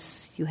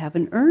because you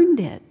haven't earned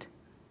it.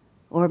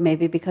 Or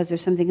maybe because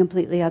there's something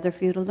completely other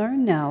for you to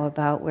learn now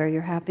about where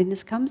your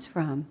happiness comes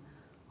from.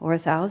 Or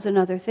 1,000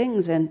 other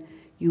things. And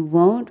you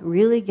won't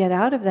really get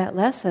out of that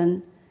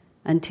lesson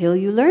until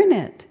you learn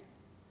it.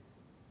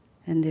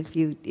 And if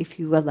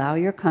you allow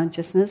your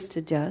consciousness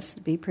to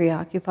just be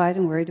preoccupied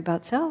and worried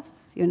about self,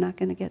 you're not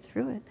going to get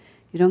through it.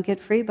 You don't get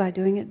free by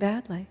doing it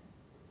badly.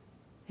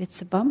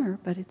 It's a bummer,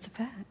 but it's a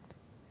fact.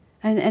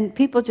 And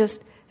people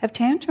just have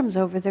tantrums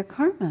over their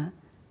karma,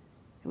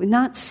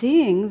 not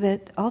seeing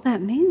that all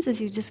that means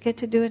is you just get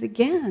to do it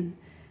again.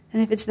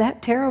 And if it's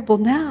that terrible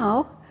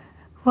now,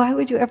 why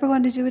would you ever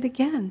want to do it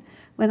again?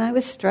 When I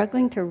was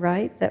struggling to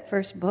write that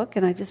first book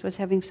and I just was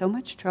having so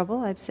much trouble,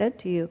 I've said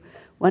to you,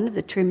 one of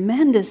the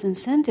tremendous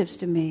incentives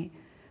to me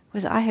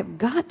was I have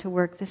got to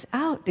work this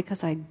out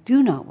because I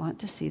do not want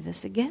to see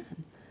this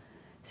again.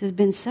 This has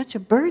been such a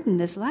burden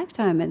this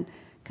lifetime, and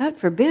God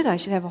forbid I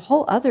should have a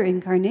whole other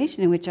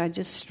incarnation in which I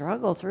just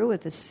struggle through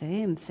with the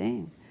same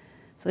thing.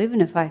 So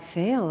even if I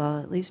fail, I'll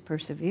at least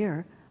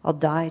persevere. I'll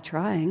die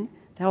trying.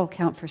 That will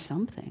count for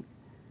something.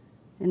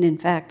 And in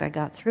fact, I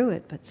got through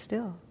it, but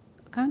still,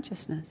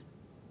 consciousness.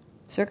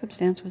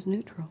 Circumstance was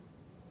neutral.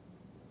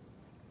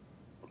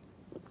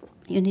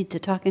 You need to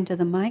talk into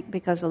the mic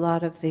because a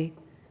lot of the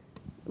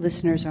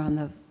listeners are on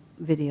the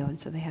video, and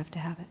so they have to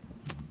have it.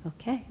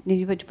 Okay.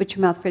 You need to put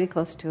your mouth pretty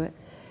close to it.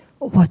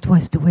 What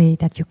was the way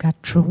that you got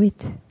through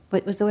it?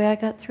 What was the way I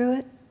got through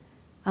it?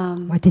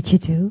 What did you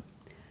do?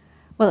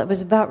 Well, it was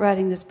about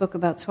writing this book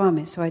about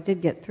Swami, so I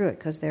did get through it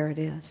because there it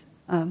is.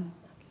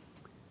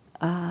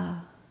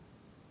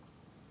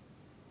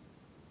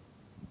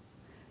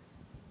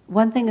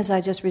 One thing is I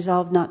just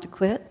resolved not to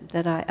quit.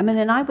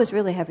 And I was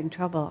really having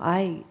trouble.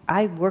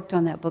 I worked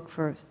on that book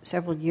for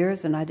several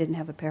years and I didn't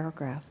have a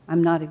paragraph.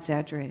 I'm not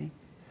exaggerating.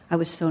 I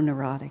was so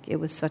neurotic. It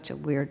was such a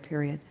weird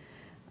period.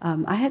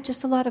 I had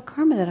just a lot of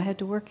karma that I had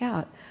to work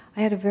out.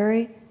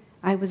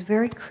 I was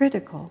very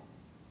critical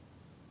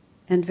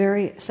and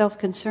very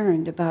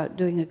self-concerned about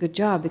doing a good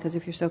job, because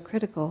if you're so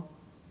critical,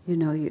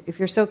 if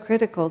you're so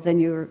critical, then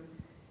you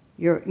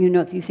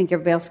think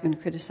everybody else is going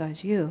to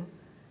criticize you.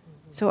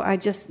 So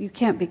you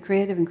can't be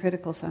creative and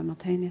critical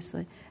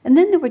simultaneously. And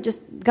then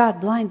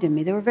God blinded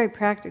me. There were very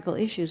practical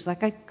issues,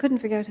 like I couldn't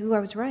figure out who I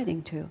was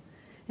writing to.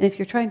 And if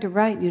you're trying to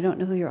write and you don't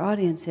know who your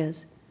audience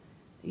is,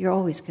 you're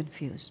always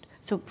confused.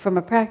 So from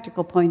a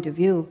practical point of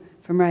view,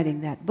 from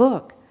writing that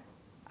book,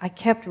 I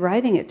kept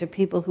writing it to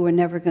people who were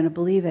never going to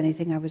believe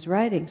anything I was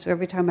writing. So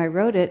every time I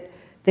wrote it,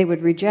 they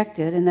would reject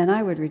it, and then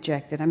I would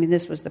reject it.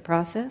 This was the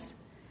process.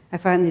 I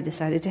finally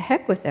decided to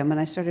heck with them, and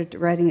I started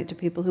writing it to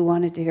people who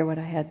wanted to hear what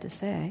I had to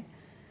say.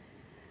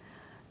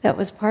 That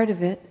was part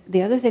of it.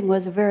 The other thing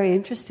was a very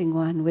interesting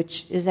one,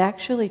 which is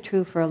actually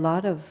true for a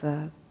lot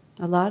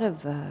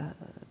of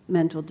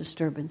mental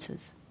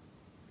disturbances.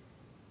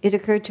 It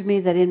occurred to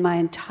me that in my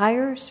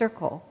entire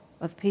circle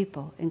of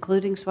people,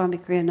 including Swami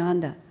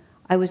Kriyananda,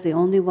 I was the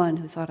only one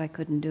who thought I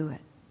couldn't do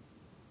it.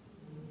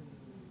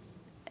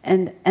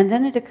 And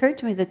then it occurred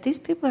to me that these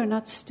people are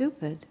not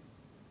stupid.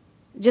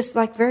 Just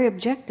like very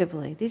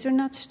objectively, these are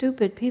not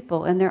stupid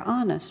people, and they're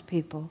honest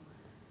people.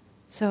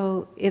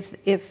 So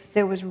if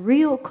there was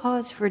real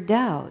cause for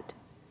doubt,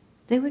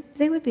 they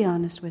would be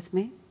honest with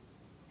me.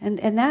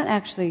 And that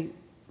actually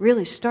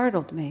really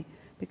startled me,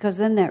 because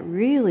then that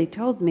really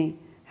told me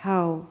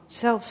how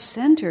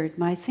self-centered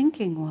my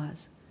thinking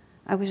was.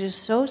 I was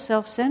just so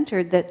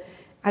self-centered that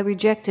I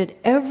rejected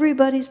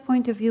everybody's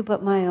point of view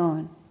but my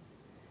own.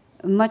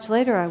 Much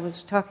later, I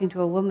was talking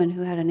to a woman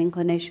who had an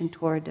inclination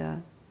toward,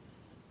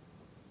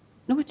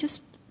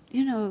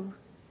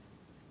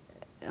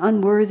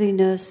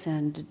 unworthiness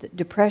and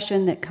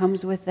depression that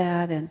comes with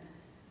that, and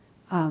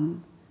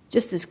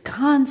just this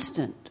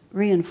constant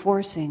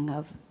reinforcing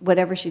of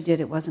whatever she did,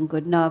 it wasn't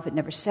good enough, it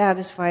never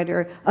satisfied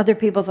her, other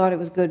people thought it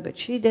was good, but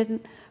she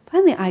didn't.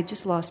 Finally, I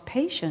just lost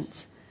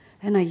patience,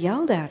 and I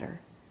yelled at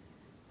her.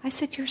 I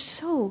said, "You're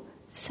so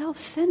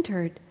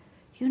self-centered.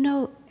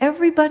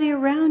 Everybody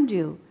around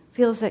you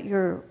feels that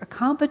you're a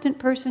competent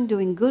person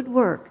doing good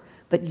work,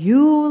 but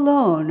you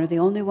alone are the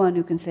only one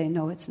who can say,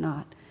 no, it's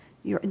not.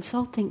 You're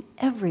insulting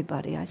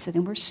everybody." I said,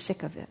 and we're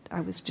sick of it.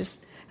 I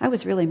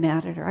was really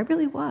mad at her. I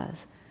really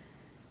was.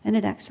 And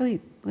it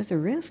actually was a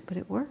risk, but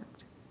it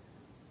worked.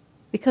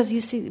 Because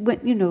you see,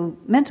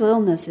 mental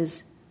illness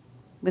is,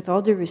 with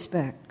all due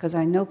respect, because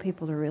I know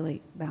people are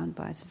really bound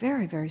by it, it's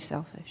very, very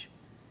selfish.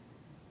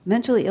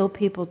 Mentally ill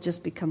people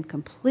just become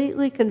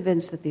completely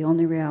convinced that the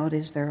only reality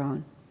is their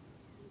own.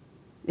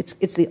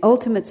 It's the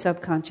ultimate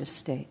subconscious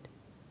state.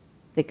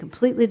 They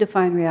completely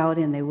define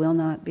reality and they will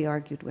not be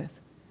argued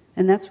with.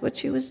 And that's what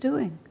she was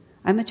doing.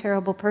 I'm a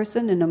terrible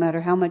person, and no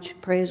matter how much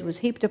praise was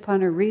heaped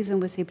upon her,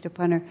 reason was heaped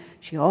upon her,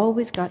 she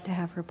always got to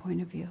have her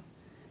point of view.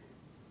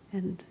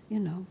 And,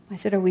 I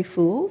said, are we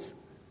fools?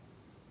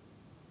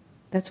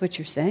 That's what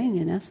you're saying,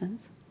 in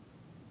essence.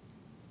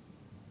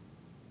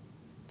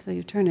 So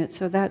you turn it.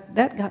 So that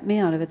got me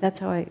out of it. That's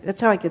how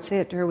I could say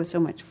it to her with so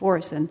much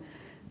force, and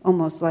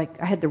almost like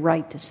I had the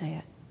right to say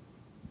it,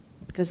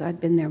 because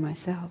I'd been there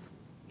myself.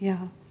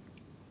 Yeah.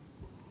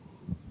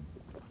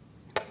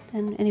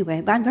 And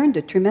anyway, I learned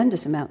a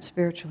tremendous amount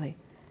spiritually,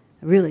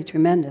 really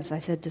tremendous. I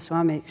said to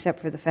Swami,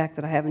 except for the fact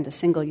that I haven't a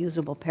single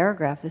usable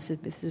paragraph, this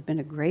has been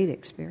a great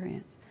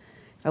experience.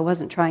 I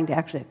wasn't trying to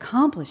actually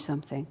accomplish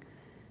something.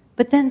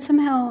 But then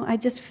somehow I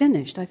just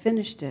finished. I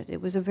finished it.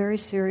 It was a very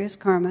serious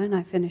karma, and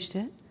I finished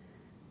it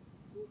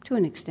to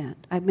an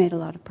extent. I made a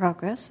lot of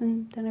progress,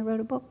 and then I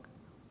wrote a book.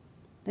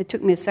 It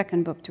took me a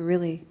second book to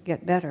really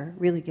get better,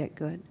 really get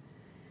good.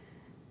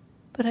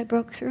 But I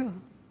broke through.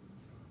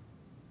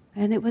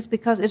 And it was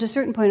because, at a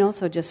certain point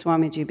also, just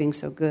Swamiji being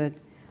so good,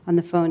 on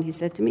the phone he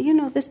said to me,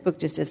 this book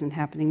just isn't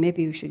happening.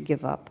 Maybe you should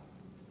give up.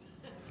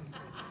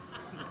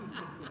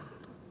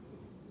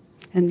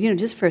 And,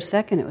 just for a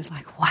second it was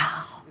like,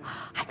 wow,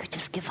 I could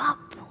just give up.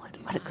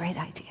 What a great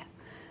idea.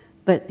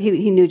 But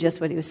he knew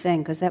just what he was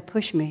saying, because that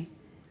pushed me.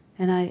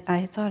 And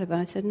I thought about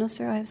it. I said, no,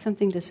 sir, I have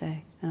something to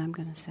say, and I'm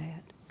going to say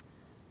it.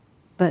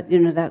 But,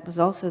 that was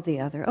also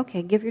the other.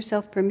 Okay, give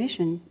yourself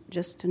permission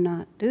just to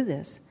not do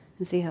this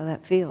and see how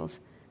that feels.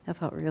 That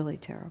felt really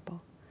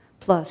terrible.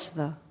 Plus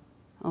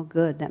oh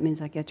good, that means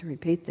I get to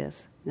repeat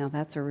this. Now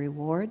that's a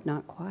reward?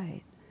 Not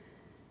quite.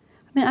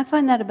 I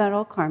find that about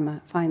all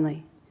karma,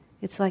 finally.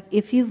 It's like,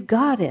 if you've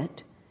got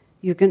it,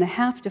 you're going to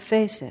have to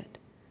face it.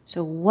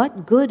 So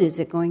what good is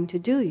it going to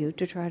do you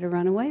to try to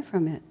run away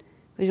from it?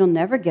 But you'll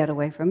never get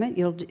away from it.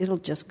 It'll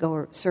just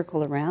go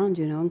circle around,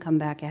 and come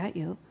back at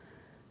you.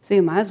 So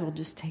you might as well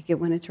just take it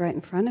when it's right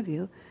in front of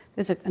you.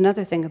 There's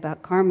another thing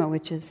about karma,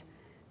 which is,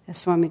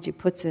 as Swamiji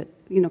puts it,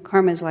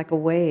 karma is like a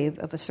wave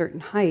of a certain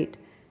height,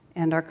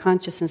 and our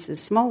consciousness is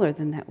smaller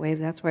than that wave.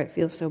 That's why it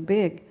feels so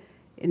big.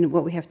 And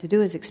what we have to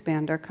do is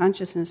expand our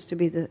consciousness to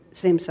be the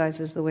same size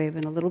as the wave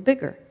and a little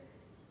bigger.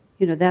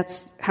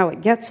 That's how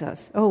it gets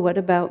us. Oh, what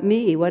about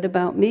me? What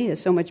about me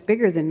is so much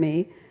bigger than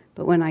me.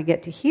 But when I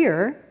get to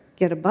here,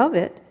 get above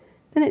it,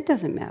 then it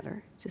doesn't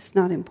matter. It's just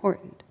not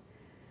important.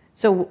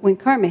 So when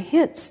karma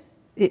hits,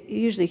 it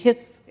usually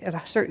hits at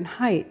a certain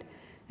height.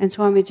 And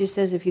Swamiji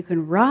says if you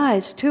can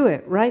rise to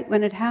it right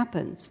when it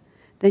happens,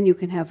 then you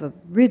can have a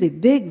really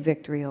big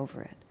victory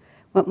over it.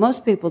 What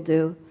most people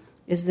do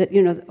is that,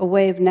 a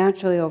wave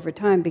naturally over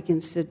time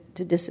begins to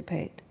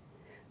dissipate.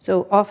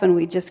 So often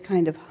we just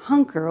kind of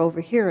hunker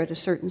over here at a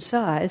certain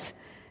size,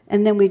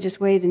 and then we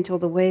just wait until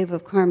the wave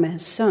of karma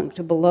has sunk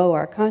to below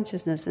our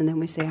consciousness, and then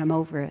we say, I'm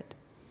over it.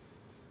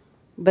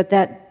 But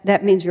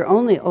that means you're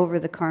only over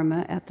the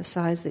karma at the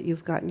size that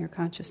you've gotten your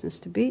consciousness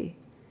to be.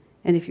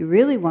 And if you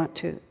really want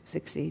to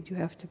succeed, you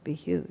have to be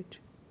huge.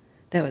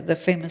 The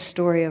famous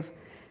story of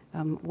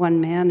one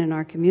man in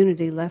our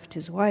community left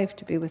his wife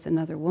to be with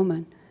another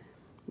woman.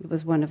 It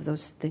was one of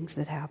those things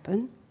that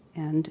happen.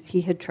 And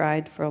he had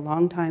tried for a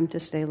long time to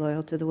stay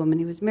loyal to the woman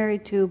he was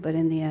married to, but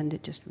in the end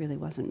it just really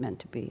wasn't meant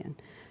to be. And,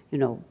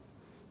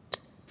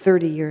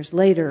 30 years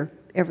later,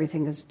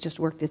 everything has just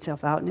worked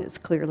itself out, and it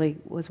clearly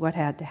was what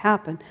had to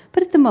happen.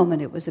 But at the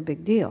moment it was a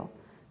big deal,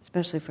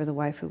 especially for the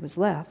wife who was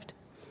left.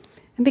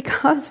 And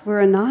because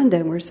we're Ananda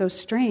and we're so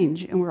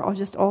strange, and we're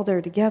all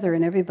there together,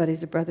 and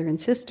everybody's a brother and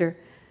sister,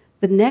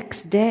 the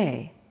next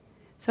day,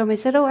 somebody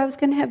said, I was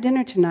going to have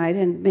dinner tonight,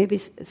 and maybe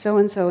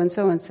so-and-so and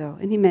so-and-so.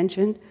 And he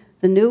mentioned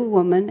the new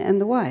woman and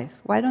the wife.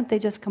 Why don't they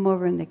just come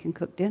over and they can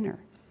cook dinner?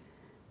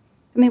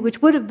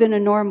 Which would have been a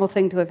normal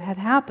thing to have had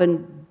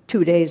happened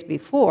 2 days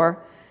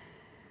before.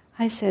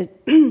 I said,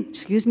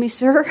 excuse me,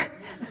 sir?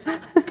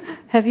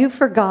 Have you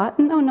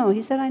forgotten? Oh, no.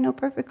 He said, I know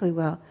perfectly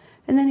well.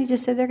 And then he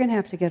just said, they're going to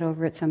have to get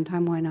over it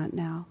sometime. Why not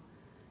now?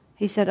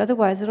 He said,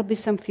 otherwise it'll be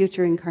some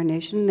future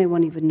incarnation and they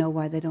won't even know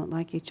why they don't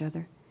like each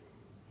other.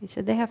 He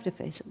said, they have to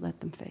face it. Let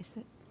them face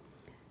it.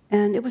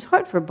 And it was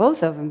hard for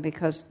both of them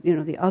because,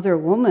 the other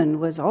woman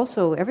was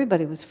also,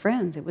 everybody was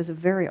friends. It was a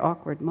very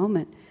awkward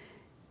moment.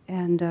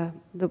 And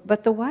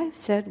but the wife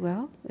said,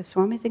 well, if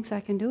Swami thinks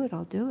I can do it,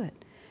 I'll do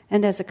it.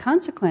 And as a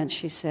consequence,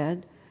 she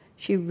said,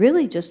 she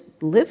really just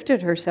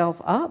lifted herself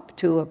up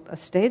to a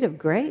state of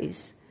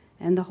grace.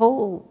 And the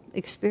whole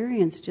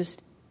experience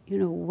just,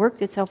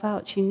 worked itself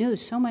out. She knew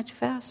so much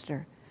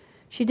faster.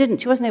 She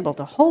wasn't able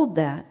to hold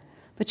that,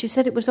 but she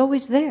said it was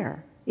always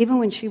there. Even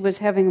when she was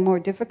having a more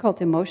difficult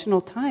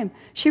emotional time,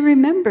 she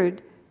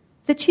remembered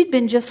that she'd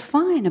been just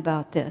fine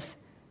about this.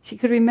 She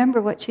could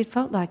remember what she'd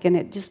felt like, and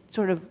it just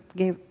sort of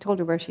told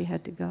her where she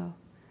had to go.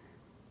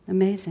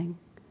 Amazing.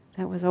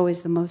 That was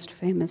always the most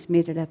famous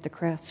meet it at the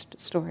crest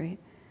story,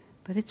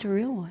 but it's a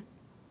real one.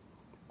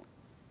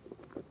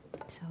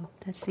 So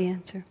that's the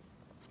answer.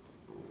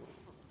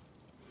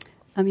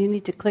 You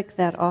need to click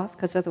that off,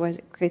 because otherwise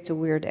it creates a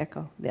weird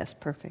echo. Yes,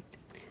 perfect.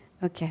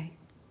 Okay.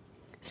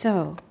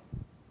 So,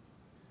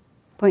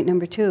 point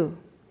number 2,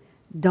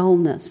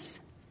 dullness.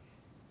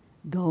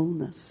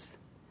 Dullness.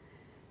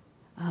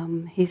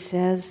 He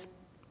says,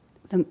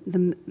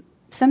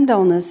 some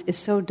dullness is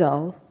so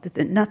dull that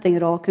nothing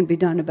at all can be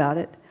done about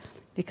it,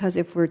 because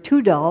if we're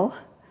too dull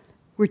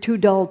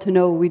to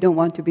know we don't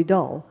want to be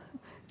dull,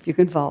 if you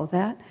can follow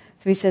that.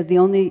 So he said the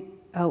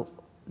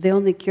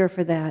only cure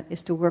for that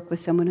is to work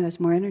with someone who has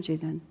more energy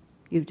than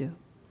you do.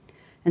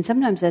 And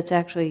sometimes that's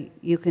actually,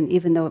 you can,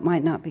 even though it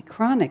might not be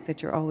chronic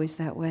that you're always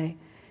that way,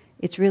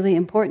 it's really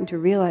important to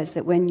realize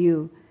that when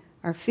you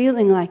are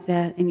feeling like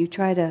that and you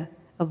try to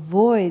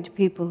avoid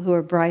people who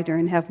are brighter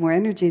and have more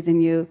energy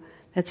than you,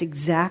 that's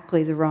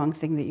exactly the wrong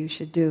thing that you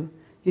should do.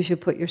 You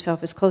should put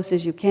yourself as close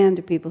as you can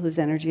to people whose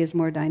energy is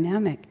more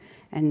dynamic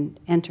and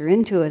enter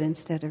into it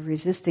instead of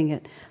resisting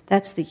it.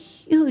 That's the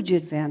huge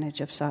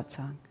advantage of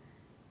satsang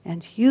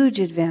and huge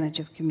advantage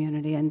of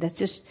community. And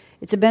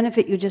it's a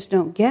benefit you just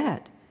don't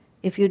get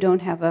if you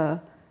don't have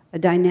a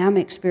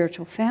dynamic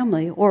spiritual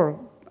family or,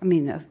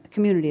 a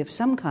community of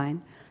some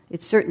kind.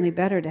 It's certainly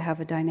better to have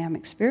a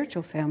dynamic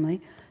spiritual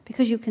family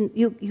because you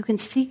can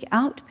seek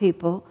out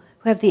people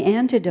who have the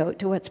antidote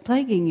to what's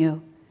plaguing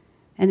you.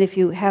 And if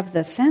you have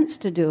the sense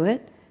to do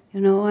it,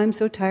 I'm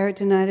so tired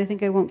tonight, I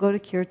think I won't go to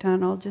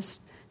kirtan, I'll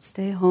just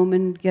stay home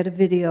and get a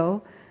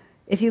video.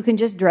 If you can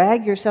just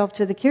drag yourself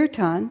to the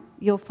kirtan,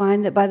 you'll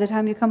find that by the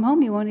time you come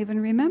home, you won't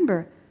even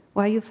remember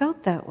why you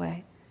felt that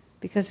way,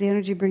 because the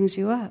energy brings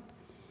you up.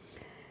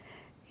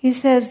 He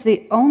says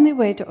the only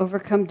way to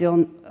overcome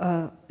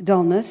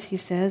dullness, he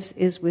says,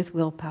 is with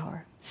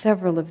willpower.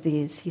 Several of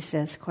these, he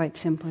says quite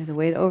simply, the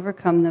way to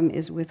overcome them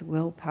is with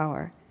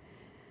willpower.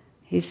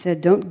 He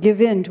said, don't give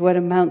in to what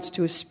amounts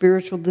to a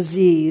spiritual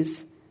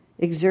disease.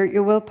 Exert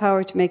your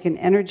willpower to make an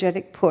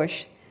energetic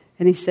push.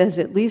 And he says,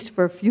 at least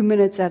for a few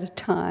minutes at a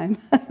time.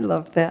 I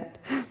love that.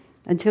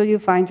 until you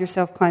find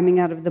yourself climbing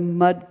out of the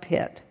mud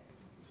pit.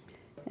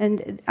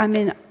 And I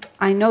mean,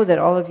 I know that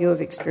all of you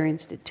have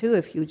experienced it too.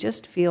 If you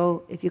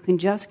can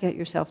just get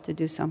yourself to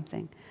do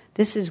something.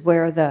 This is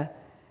where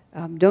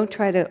don't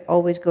try to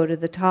always go to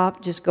the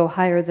top, just go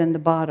higher than the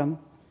bottom.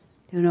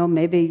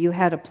 Maybe you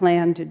had a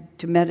plan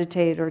to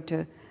meditate or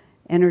to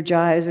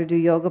energize or do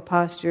yoga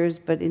postures,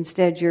 but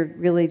instead you're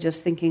really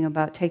just thinking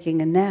about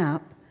taking a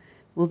nap.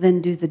 Well,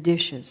 then do the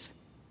dishes.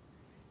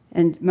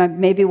 And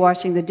maybe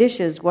washing the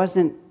dishes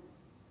wasn't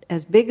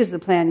as big as the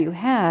plan you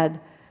had,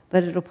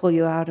 but it'll pull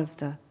you out of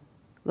the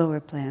lower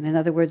plan. In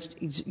other words,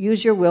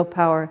 use your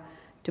willpower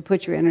to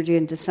put your energy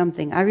into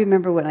something. I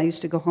remember when I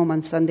used to go home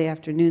on Sunday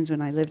afternoons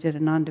when I lived at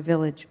Ananda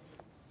Village,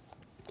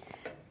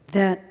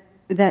 that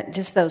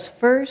just those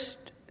first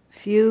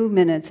few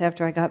minutes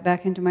after I got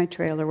back into my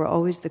trailer were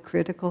always the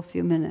critical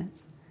few minutes.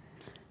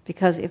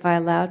 Because if I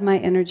allowed my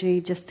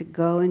energy just to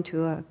go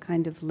into a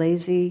kind of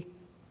lazy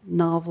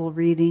novel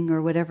reading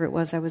or whatever it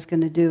was I was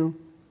going to do,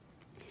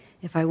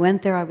 if I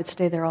went there, I would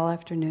stay there all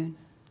afternoon.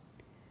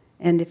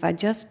 And if I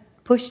just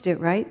pushed it,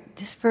 right,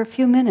 just for a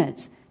few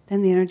minutes,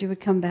 then the energy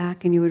would come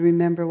back and you would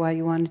remember why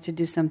you wanted to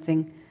do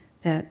something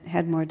that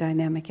had more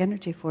dynamic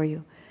energy for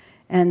you.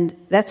 And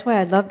that's why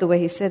I love the way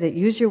he said it.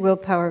 Use your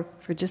willpower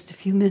for just a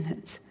few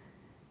minutes.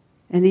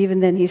 And even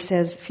then he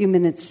says a few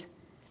minutes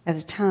at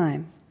a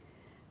time.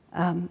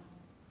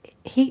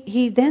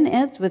 He then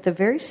ends with a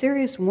very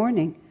serious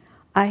warning.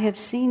 I have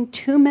seen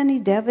too many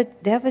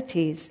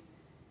devotees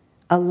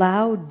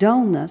allow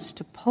dullness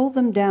to pull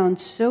them down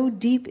so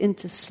deep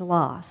into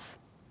sloth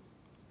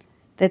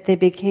that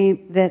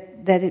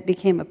it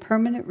became a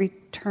permanent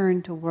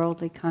return to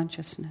worldly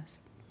consciousness.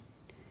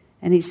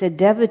 And he said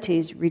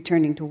devotees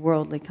returning to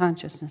worldly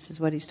consciousness is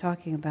what he's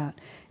talking about.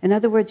 In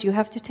other words, you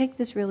have to take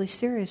this really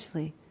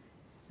seriously.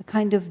 A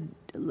kind of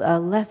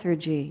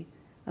lethargy,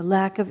 a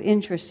lack of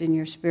interest in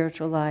your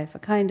spiritual life, a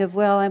kind of,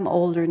 well, I'm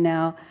older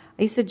now.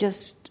 I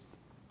just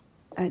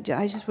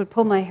would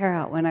pull my hair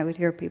out when I would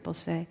hear people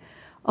say,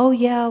 oh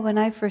yeah, when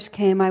I first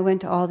came, I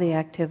went to all the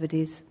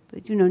activities,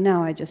 but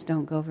now I just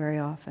don't go very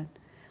often.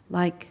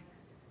 Like,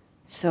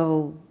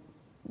 so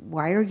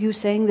why are you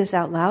saying this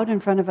out loud in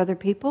front of other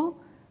people?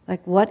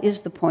 Like, what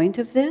is the point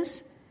of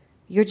this?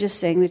 You're just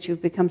saying that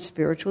you've become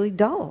spiritually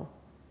dull.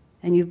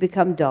 And you've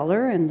become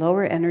duller and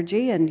lower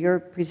energy, and you're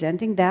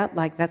presenting that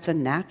like that's a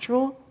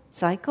natural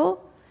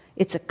cycle.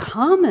 It's a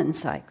common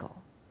cycle.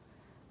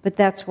 But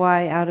that's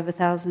why out of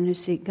 1,000 who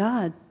seek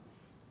God,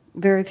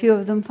 very few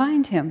of them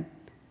find Him.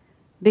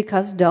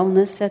 Because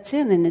dullness sets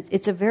in. And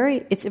it's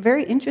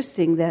very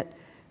interesting that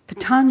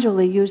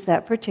Patanjali used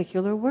that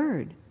particular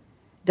word.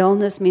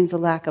 Dullness means a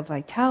lack of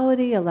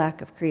vitality, a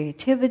lack of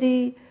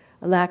creativity,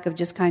 a lack of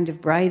just kind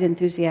of bright,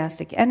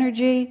 enthusiastic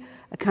energy,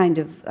 a kind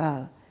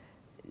of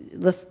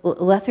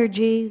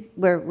lethargy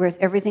where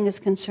everything is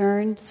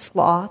concerned.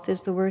 Sloth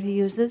is the word he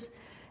uses.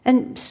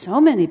 And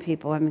so many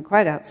people,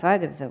 quite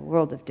outside of the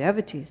world of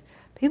devotees,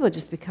 people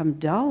just become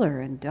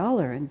duller and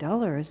duller and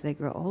duller as they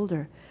grow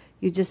older.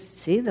 You just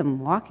see them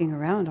walking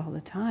around all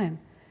the time.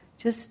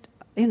 Just,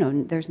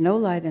 there's no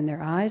light in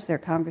their eyes. Their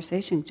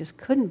conversation just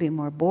couldn't be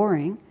more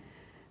boring.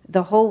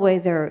 The whole way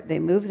they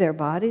move their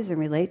bodies and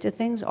relate to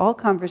things, all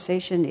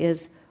conversation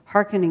is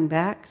hearkening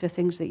back to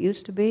things that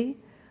used to be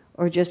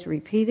or just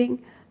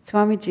repeating.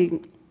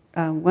 Swamiji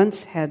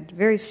once had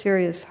very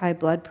serious high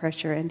blood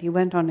pressure, and he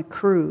went on a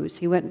cruise.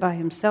 He went by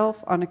himself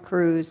on a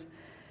cruise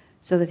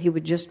so that he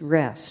would just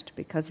rest,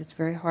 because it's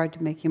very hard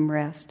to make him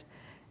rest.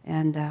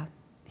 And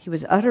he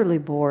was utterly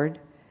bored,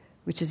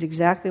 which is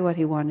exactly what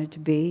he wanted to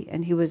be.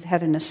 And he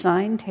had an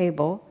assigned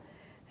table,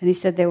 and he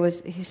said it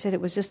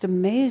was just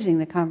amazing,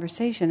 the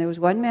conversation. There was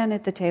one man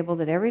at the table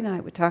that every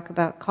night would talk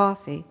about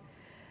coffee.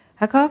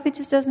 How coffee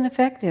just doesn't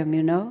affect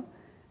him,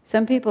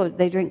 Some people,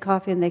 they drink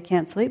coffee and they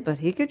can't sleep, but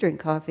he could drink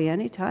coffee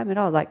any time at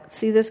all. Like,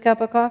 see this cup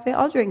of coffee?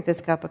 I'll drink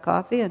this cup of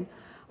coffee and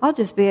I'll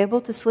just be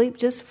able to sleep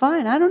just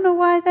fine. I don't know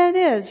why that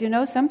is.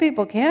 Some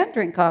people can't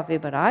drink coffee,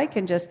 but I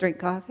can just drink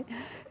coffee.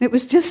 And it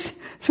was just,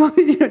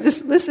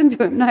 just listen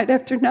to him night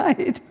after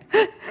night.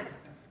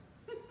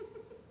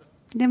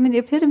 The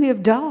epitome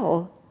of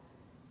dull.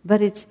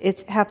 But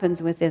it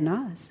happens within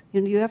us.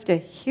 You have to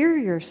hear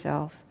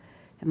yourself.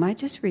 Am I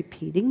just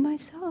repeating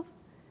myself?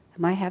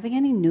 Am I having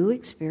any new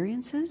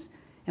experiences?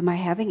 Am I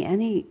having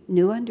any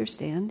new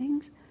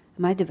understandings?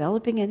 Am I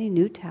developing any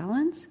new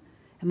talents?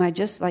 Am I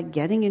just like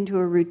getting into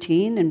a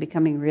routine and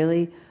becoming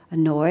really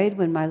annoyed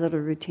when my little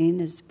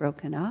routine is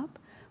broken up?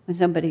 When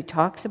somebody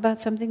talks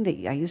about something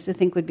that I used to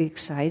think would be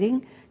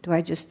exciting, do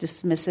I just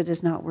dismiss it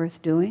as not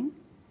worth doing?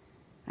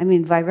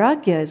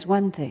 Vairagya is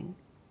one thing.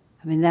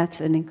 That's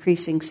an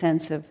increasing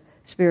sense of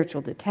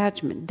spiritual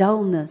detachment.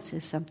 Dullness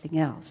is something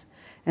else.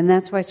 And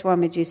that's why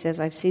Swamiji says,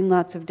 I've seen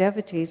lots of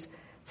devotees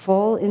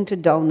fall into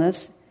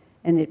dullness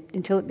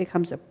until it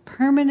becomes a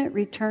permanent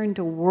return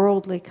to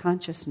worldly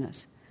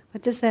consciousness.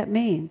 What does that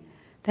mean?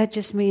 That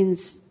just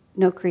means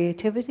no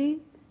creativity,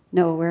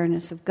 no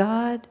awareness of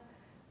God,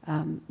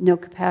 no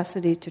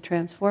capacity to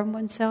transform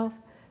oneself,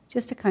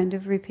 just a kind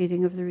of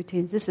repeating of the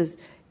routines. This is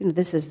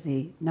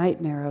the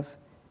nightmare of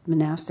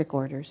monastic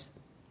orders.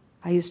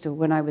 I used to,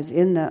 when I was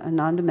in the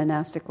Ananda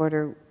monastic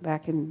order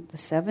back in the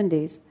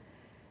 70s,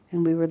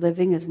 and we were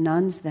living as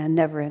nuns then,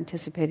 never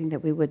anticipating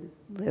that we would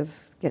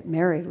get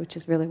married, which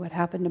is really what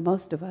happened to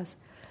most of us.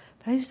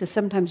 But I used to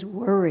sometimes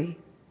worry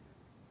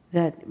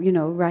that,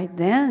 right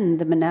then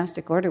the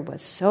monastic order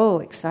was so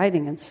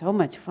exciting and so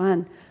much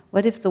fun.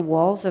 What if the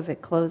walls of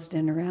it closed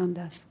in around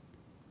us?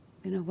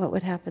 What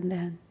would happen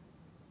then?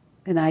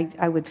 And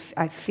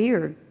I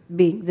feared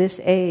being this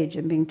age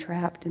and being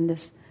trapped in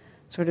this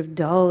sort of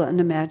dull,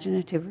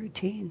 unimaginative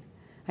routine.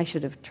 I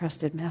should have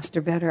trusted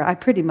Master better. I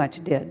pretty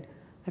much did.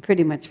 I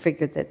pretty much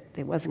figured that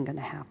it wasn't going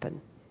to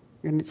happen.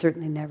 And it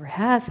certainly never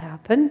has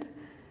happened.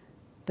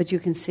 But you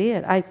can see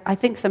it. I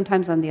think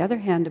sometimes, on the other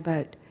hand,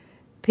 about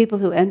people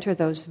who enter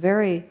those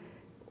very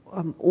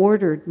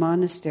ordered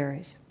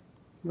monasteries,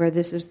 where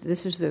this is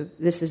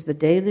the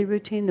daily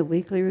routine, the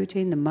weekly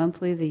routine, the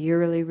monthly, the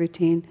yearly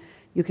routine.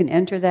 You can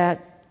enter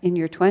that in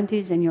your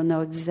 20s, and you'll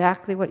know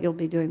exactly what you'll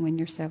be doing when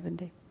you're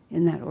 70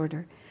 in that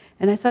order.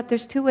 And I thought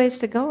there's two ways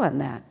to go on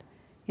that.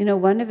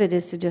 One of it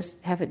is to just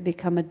have it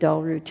become a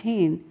dull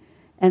routine,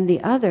 and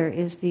the other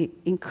is the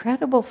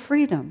incredible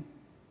freedom.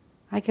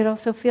 I could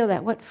also feel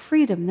that, what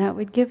freedom that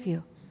would give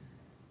you.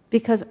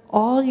 Because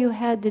all you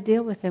had to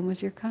deal with then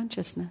was your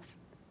consciousness.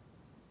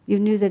 You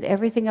knew that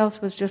everything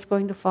else was just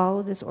going to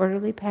follow this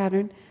orderly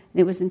pattern, and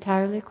it was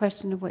entirely a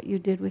question of what you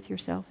did with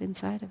yourself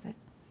inside of it.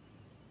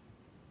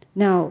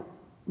 Now,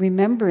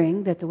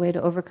 remembering that the way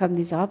to overcome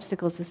these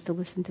obstacles is to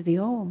listen to the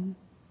Om.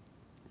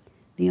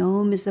 The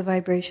Om is the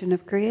vibration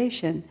of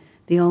creation.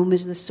 The Om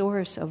is the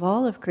source of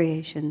all of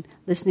creation.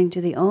 Listening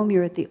to the Om,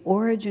 you're at the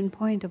origin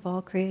point of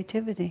all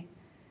creativity.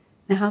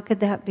 Now, how could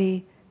that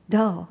be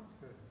dull?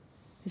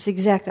 It's the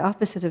exact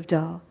opposite of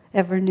dull,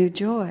 ever new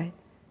joy.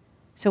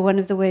 So one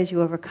of the ways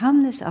you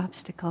overcome this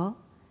obstacle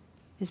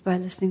is by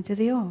listening to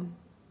the Om.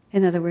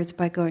 In other words,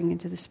 by going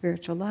into the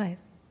spiritual life.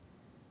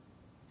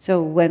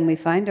 So when we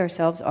find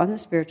ourselves on the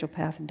spiritual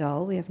path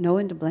dull, we have no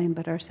one to blame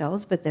but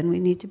ourselves, but then we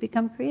need to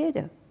become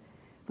creative.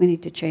 We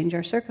need to change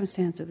our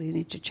circumstances, we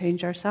need to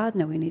change our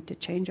sadhana, we need to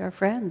change our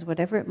friends,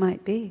 whatever it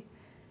might be,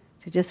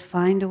 to just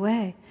find a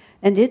way.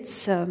 And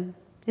it's a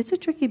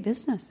tricky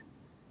business.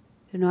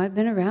 I've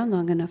been around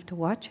long enough to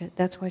watch it.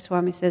 That's why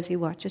Swami says he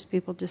watches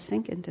people just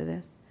sink into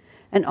this.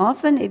 And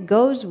often it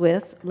goes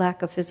with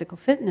lack of physical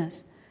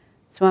fitness.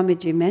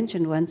 Swamiji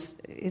mentioned once,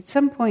 at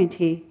some point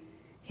he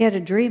had a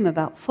dream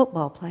about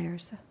football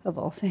players, of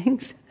all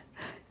things.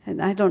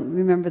 And I don't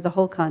remember the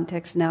whole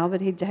context now, but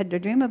he had a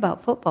dream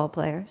about football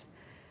players.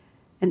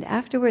 And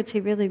afterwards he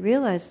really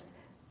realized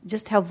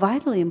just how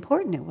vitally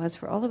important it was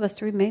for all of us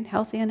to remain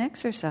healthy and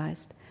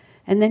exercised.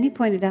 And then he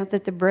pointed out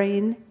that the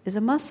brain is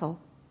a muscle.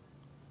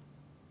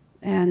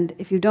 And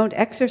if you don't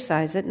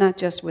exercise it, not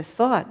just with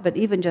thought, but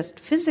even just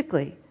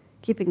physically,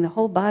 keeping the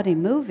whole body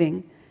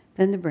moving,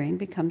 then the brain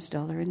becomes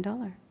duller and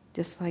duller,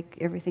 just like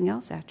everything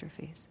else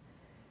atrophies.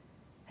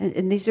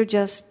 And these are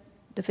just,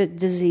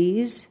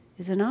 disease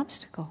is an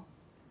obstacle.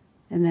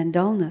 And then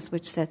dullness,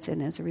 which sets in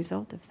as a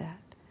result of that.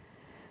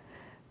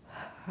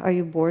 Are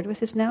you bored with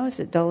this now? Is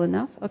it dull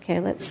enough?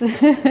 Okay, let's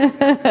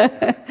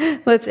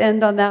let's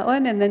end on that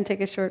one and then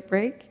take a short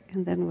break,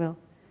 and then we'll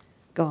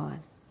go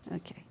on.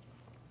 Okay.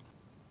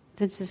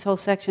 Since this whole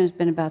section has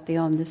been about the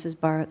Om, this is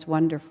Bharat's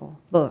wonderful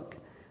book,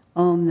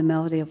 Om, the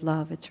Melody of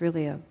Love. It's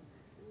really a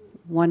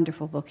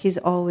wonderful book. He's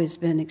always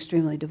been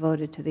extremely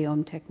devoted to the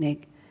Om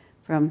technique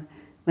from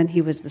when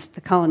he was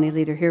the colony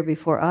leader here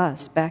before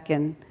us, back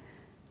in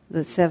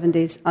the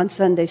 70s. On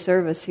Sunday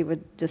service, he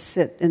would just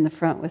sit in the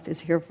front with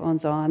his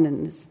earphones on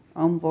and his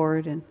Om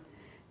board, and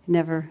he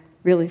never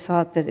really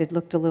thought that it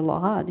looked a little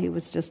odd. He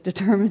was just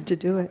determined to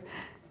do it.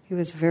 He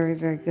was very,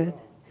 very good.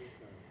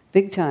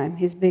 Big time.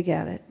 He's big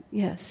at it.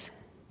 Yes.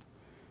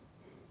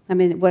 I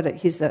mean,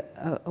 he's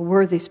a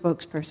worthy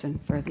spokesperson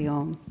for the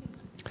Om.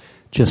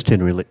 Just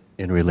in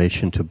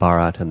relation to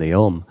Bharat and the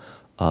Om,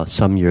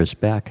 some years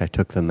back I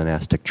took the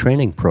monastic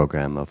training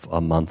program of a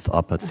month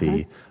up at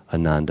the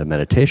Ananda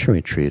meditation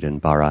retreat,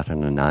 and Bharat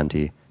and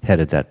Anandi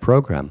headed that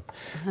program.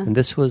 And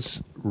this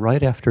was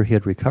right after he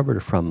had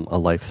recovered from a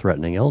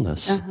life-threatening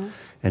illness.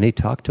 And he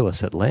talked to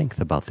us at length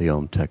about the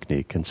Om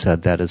technique and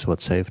said that is what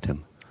saved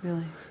him.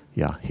 Really?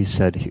 Yeah, he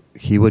said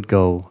he would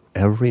go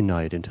every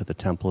night into the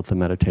temple at the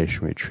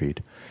meditation retreat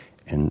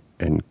and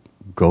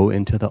go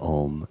into the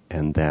Om,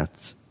 and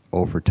that's,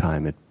 over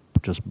time, it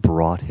just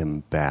brought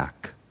him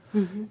back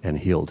and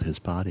healed his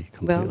body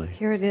completely. Well,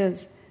 here it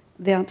is.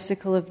 The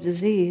obstacle of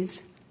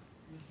disease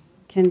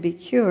can be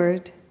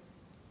cured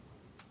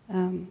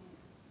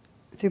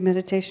through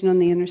meditation on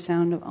the inner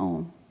sound of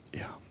Om.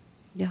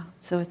 Yeah,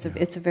 so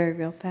it's a very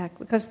real fact.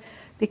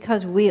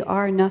 Because we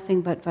are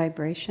nothing but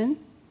vibration,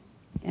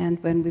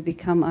 and when we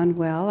become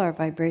unwell, our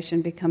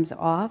vibration becomes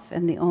off,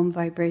 and the Om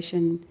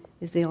vibration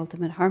is the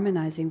ultimate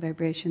harmonizing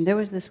vibration. There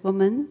was this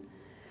woman,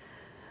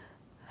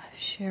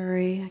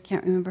 Sherry, I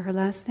can't remember her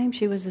last name.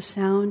 She was a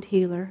sound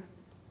healer.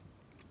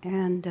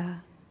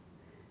 And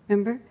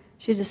remember,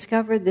 She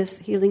discovered this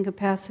healing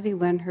capacity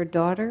when her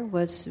daughter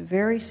was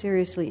very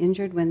seriously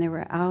injured when they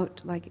were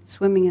out, like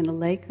swimming in a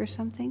lake or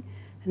something,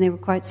 and they were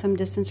quite some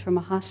distance from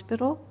a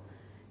hospital,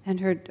 and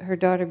her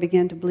daughter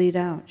began to bleed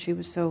out. She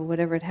was so,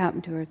 whatever had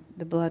happened to her,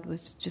 the blood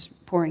was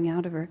just pouring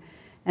out of her.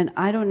 And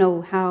I don't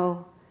know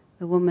how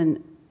the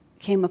woman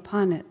came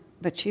upon it,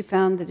 but she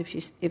found that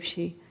if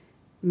she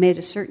made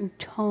a certain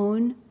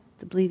tone,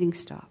 the bleeding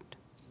stopped.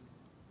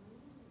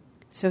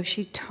 So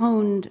she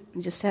toned,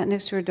 just sat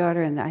next to her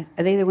daughter, and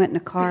they either went in a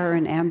car or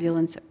an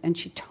ambulance, and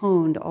she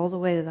toned all the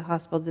way to the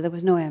hospital. There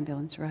was no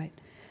ambulance, right?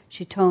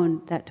 She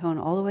toned that tone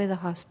all the way to the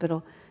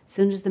hospital. As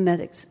soon as the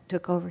medics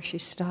took over, she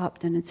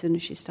stopped, and as soon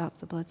as she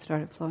stopped, the blood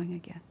started flowing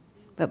again.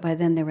 But by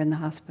then they were in the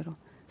hospital.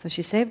 So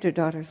she saved her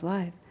daughter's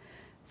life.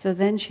 So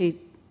then she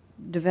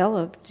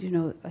developed,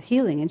 a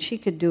healing, and she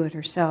could do it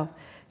herself.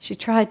 She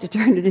tried to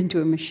turn it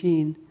into a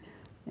machine.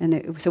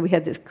 And so we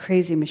had this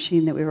crazy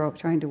machine that we were all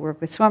trying to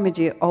work with.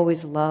 Swamiji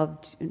always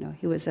loved,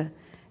 he was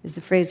is the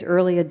phrase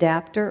early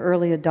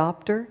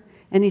adopter.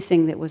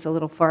 Anything that was a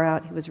little far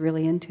out, he was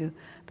really into.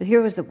 But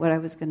here was what I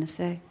was going to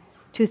say.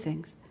 Two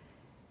things.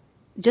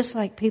 Just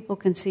like people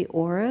can see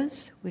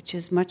auras, which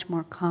is much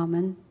more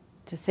common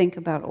to think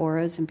about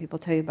auras, and people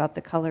tell you about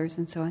the colors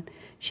and so on,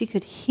 she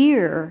could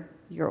hear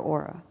your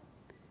aura.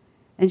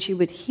 And she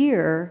would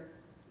hear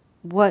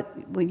what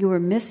you were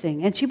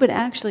missing, and she would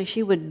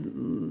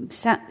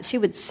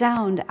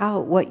sound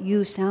out what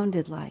you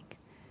sounded like,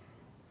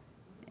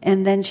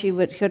 and then she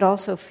could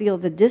also feel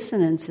the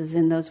dissonances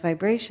in those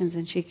vibrations,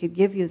 and she could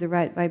give you the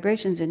right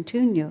vibrations and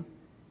tune you.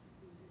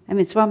 I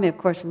mean, Swami, of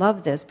course,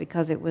 loved this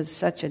because it was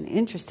such an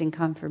interesting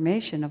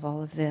confirmation of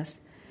all of this.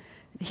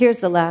 Here's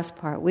the last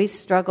part. We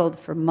struggled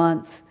for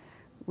months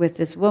with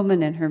this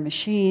woman and her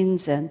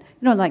machines, and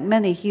like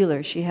many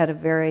healers, she had a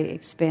very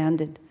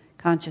expanded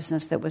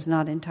consciousness that was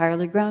not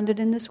entirely grounded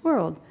in this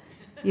world.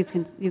 You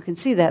can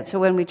see that. So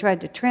when we tried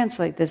to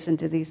translate this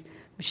into these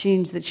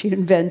machines that she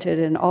invented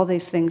and all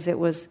these things, it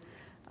was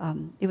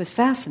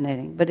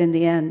fascinating, but in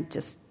the end,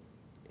 just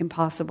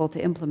impossible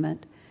to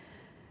implement.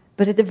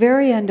 But at the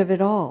very end of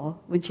it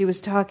all, when she was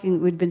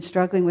talking, we'd been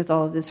struggling with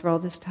all of this for all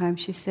this time,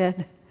 she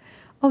said,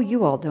 "Oh,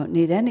 you all don't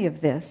need any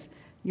of this.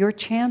 Your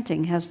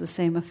chanting has the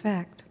same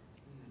effect,"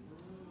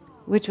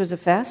 which was a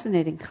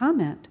fascinating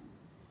comment.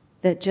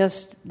 That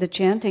just the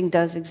chanting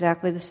does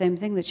exactly the same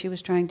thing that she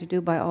was trying to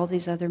do by all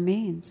these other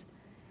means.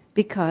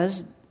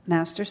 Because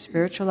Master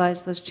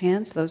spiritualized those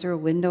chants, those are a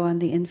window on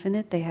the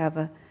infinite. They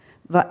have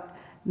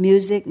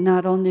music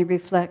not only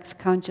reflects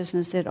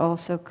consciousness, it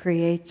also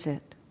creates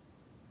it.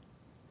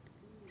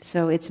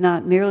 So it's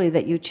not merely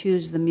that you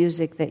choose the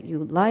music that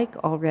you like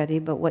already,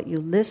 but what you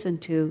listen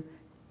to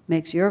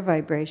makes your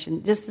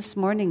vibration. Just this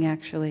morning,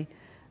 actually,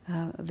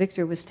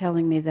 Victor was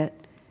telling me that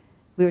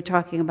we were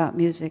talking about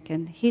music,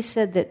 and he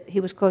said that he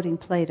was quoting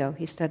Plato.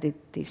 He studied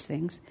these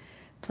things.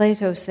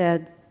 Plato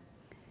said,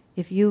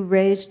 if you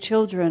raise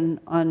children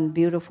on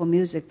beautiful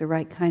music, the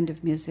right kind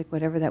of music,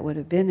 whatever that would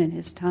have been in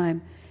his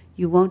time,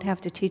 you won't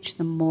have to teach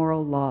them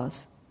moral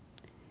laws.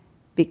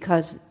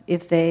 Because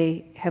if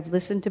they have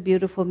listened to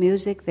beautiful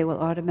music, they will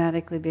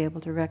automatically be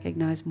able to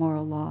recognize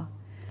moral law.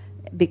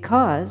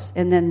 Because,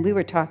 and then we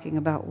were talking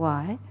about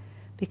why,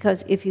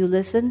 because if you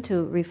listen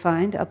to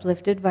refined,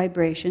 uplifted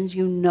vibrations,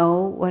 you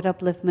know what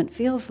upliftment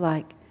feels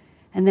like.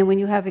 And then when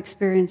you have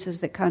experiences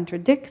that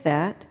contradict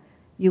that,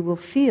 you will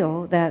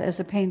feel that as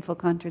a painful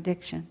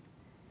contradiction.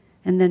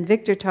 And then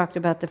Victor talked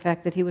about the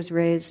fact that he was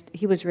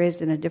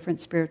raised in a different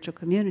spiritual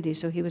community,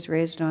 so he was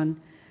raised on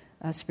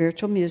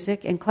spiritual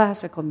music and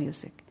classical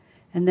music.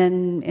 And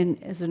then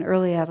as an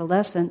early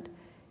adolescent,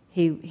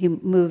 he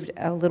moved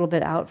a little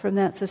bit out from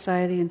that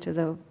society into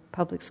the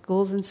public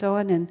schools and so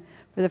on, and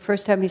for the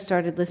first time he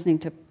started listening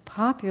to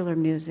popular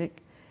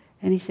music,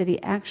 and he said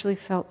he actually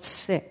felt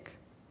sick.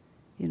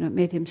 It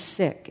made him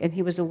sick. And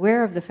he was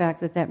aware of the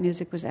fact that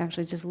music was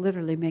actually just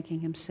literally making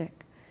him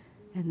sick.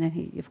 And then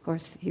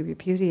he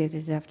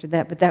repudiated it after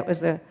that. But that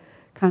was a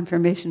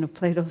confirmation of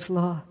Plato's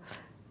law,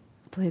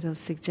 Plato's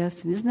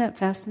suggestion. Isn't that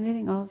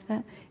fascinating, all of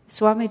that?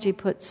 Swamiji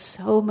put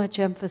so much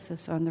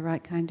emphasis on the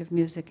right kind of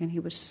music, and he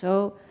was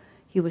so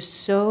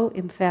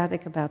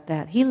emphatic about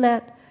that. He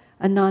let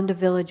Ananda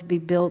Village be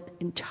built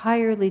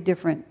entirely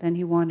different than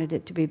he wanted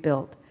it to be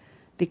built,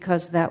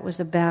 because that was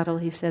a battle,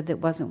 he said, that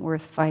wasn't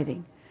worth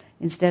fighting.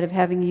 Instead of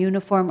having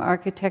uniform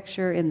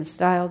architecture in the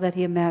style that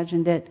he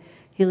imagined it,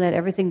 he let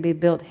everything be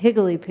built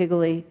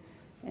higgledy-piggledy,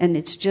 and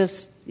it's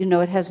just,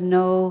 it has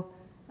no,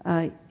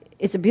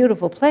 it's a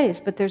beautiful place,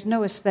 but there's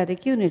no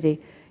aesthetic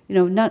unity.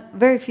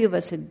 Very few of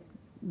us had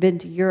been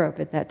to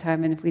Europe at that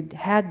time, and if we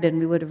had been,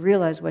 we would have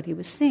realized what he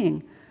was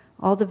seeing.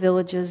 All the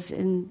villages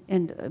in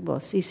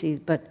Sisi,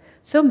 but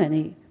so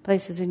many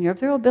places in Europe,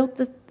 they're all built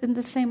in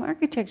the same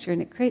architecture,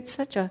 and it creates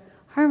such a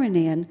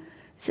harmony. And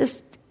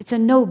it's a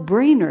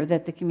no-brainer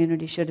that the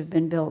community should have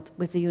been built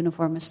with the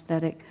uniform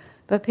aesthetic.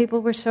 But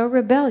people were so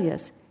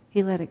rebellious,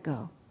 he let it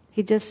go.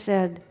 He just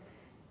said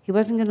he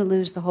wasn't going to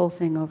lose the whole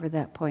thing over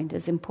that point,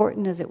 as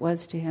important as it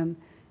was to him,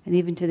 and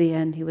even to the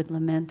end he would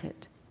lament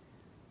it.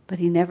 But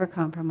he never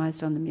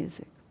compromised on the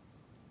music.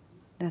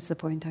 That's the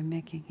point I'm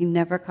making. He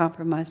never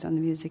compromised on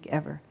the music,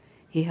 ever.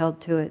 He held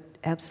to it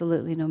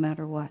absolutely no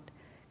matter what,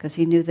 because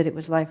he knew that it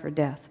was life or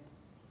death.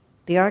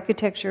 The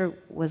architecture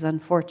was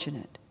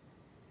unfortunate,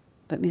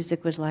 but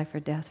music was life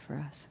or death for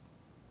us.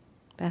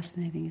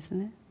 Fascinating,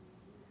 isn't it?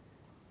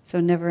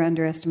 So never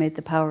underestimate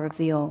the power of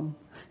the Om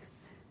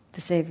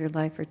to save your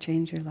life or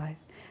change your life.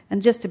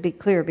 And just to be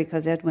clear,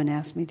 because Edwin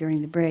asked me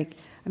during the break,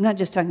 I'm not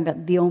just talking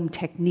about the Om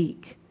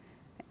technique.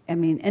 I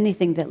mean,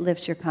 anything that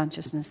lifts your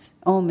consciousness.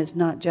 Om is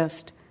not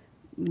just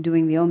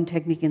doing the Om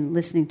technique and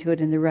listening to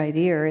it in the right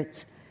ear.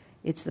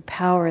 It's the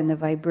power and the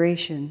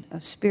vibration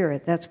of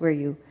spirit. That's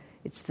where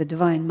it's the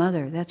Divine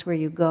Mother. That's where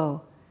you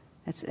go.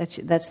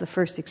 That's the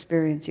first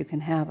experience you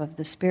can have of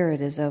the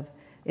spirit, is of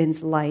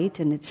its light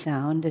and its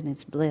sound and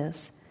its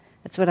bliss.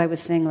 That's what I was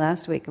saying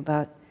last week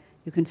about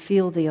you can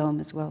feel the Om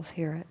as well as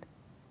hear it,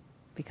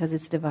 because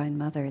it's Divine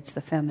Mother. It's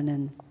the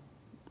feminine,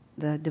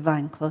 the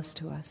divine close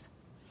to us.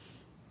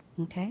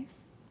 Okay?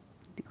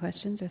 Any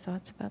questions or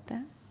thoughts about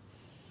that?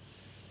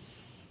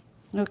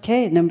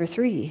 Okay, number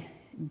 3,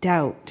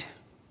 doubt.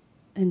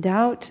 And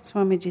doubt,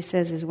 Swamiji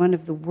says, is one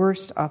of the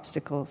worst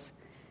obstacles.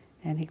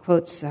 And he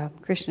quotes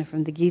Krishna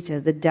from the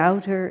Gita, "The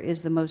doubter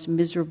is the most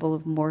miserable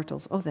of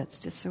mortals." Oh, that's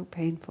just so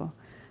painful.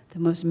 The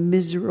most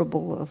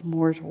miserable of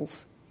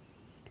mortals.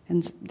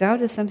 And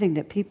doubt is something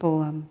that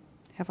people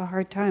have a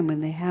hard time when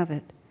they have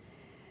it.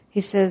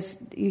 He says,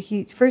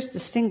 he first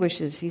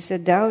distinguishes, he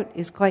said doubt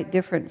is quite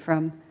different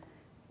from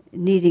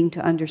needing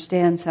to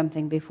understand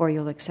something before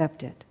you'll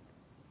accept it.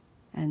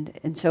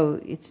 And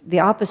so it's the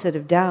opposite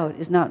of doubt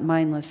is not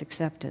mindless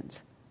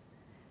acceptance.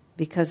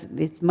 Because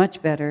it's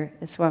much better,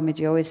 as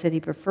Swamiji always said, he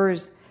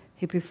prefers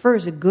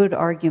a good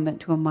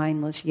argument to a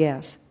mindless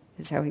yes,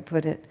 is how he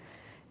put it.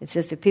 It's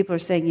just if people are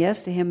saying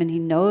yes to him and he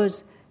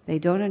knows they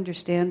don't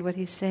understand what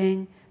he's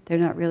saying, they're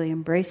not really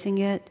embracing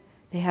it,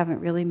 they haven't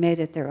really made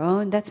it their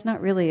own, that's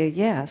not really a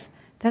yes.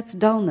 That's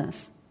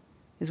dullness,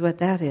 is what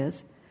that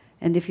is.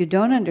 And if you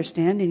don't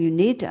understand and you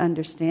need to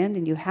understand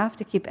and you have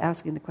to keep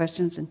asking the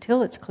questions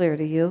until it's clear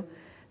to you,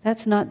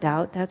 that's not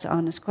doubt, that's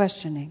honest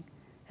questioning.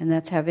 And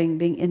that's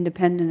being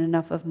independent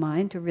enough of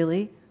mind to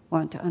really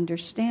want to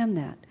understand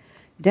that.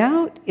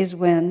 Doubt is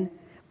when,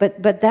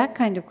 but that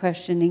kind of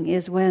questioning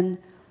is when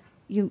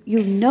you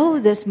know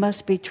this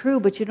must be true,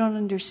 but you don't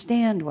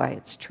understand why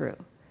it's true.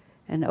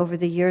 And over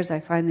the years,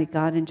 I finally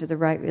got into the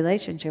right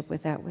relationship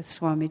with that with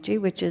Swamiji,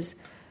 which is,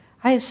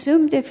 I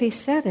assumed if he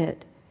said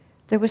it,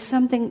 there was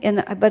something,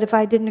 but if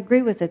I didn't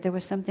agree with it, there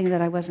was something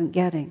that I wasn't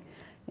getting.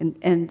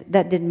 And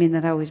that didn't mean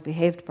that I always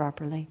behaved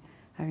properly.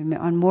 I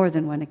remember on more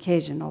than one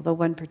occasion, although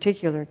one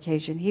particular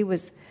occasion, he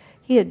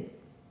had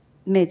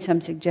made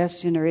some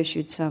suggestion or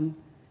issued some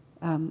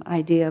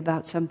idea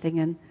about something,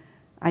 and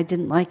I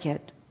didn't like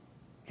it.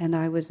 And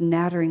I was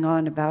nattering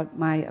on about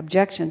my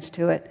objections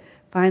to it.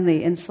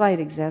 Finally, in slight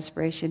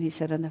exasperation, he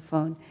said on the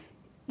phone,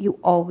 "You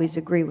always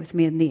agree with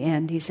me in the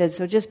end." He said,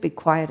 "So just be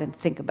quiet and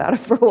think about it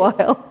for a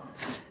while."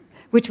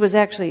 Which was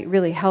actually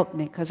really helped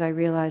me, because I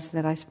realized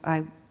that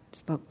I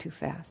spoke too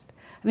fast.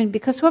 I mean,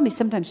 because Swami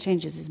sometimes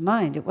changes his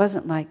mind. It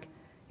wasn't like,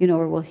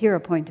 or we'll hear a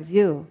point of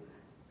view,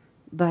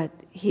 but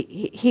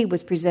he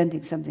was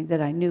presenting something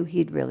that I knew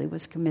he really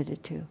was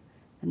committed to,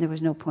 and there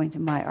was no point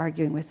in my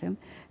arguing with him.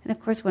 And of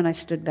course, when I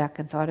stood back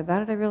and thought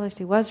about it, I realized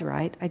he was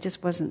right. I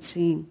just wasn't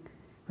seeing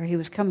where he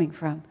was coming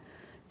from.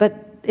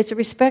 But it's a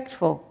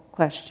respectful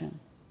question.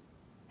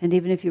 And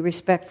even if you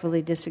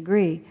respectfully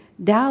disagree,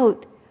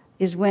 doubt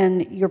is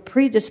when you're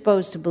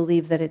predisposed to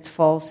believe that it's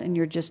false and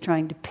you're just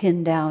trying to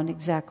pin down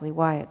exactly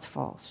why it's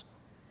false.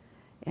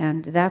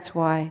 And that's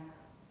why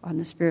on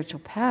the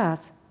spiritual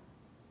path,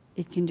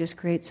 it can just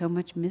create so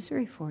much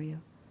misery for you,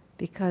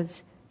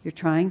 because you're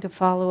trying to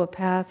follow a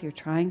path, you're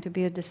trying to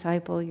be a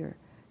disciple, you're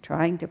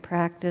trying to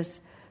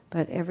practice,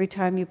 but every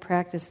time you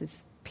practice,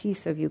 this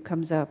piece of you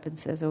comes up and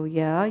says, "Oh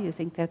yeah, you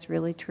think that's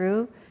really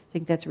true?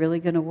 Think that's really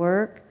going to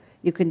work?"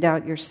 You can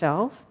doubt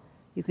yourself,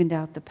 you can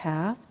doubt the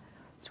path.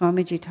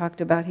 Swamiji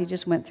talked about he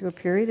just went through a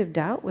period of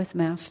doubt with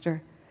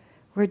Master,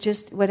 where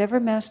just whatever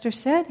Master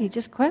said, he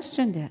just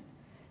questioned it.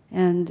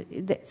 And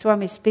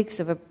Swami speaks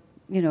of an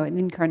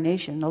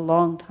incarnation a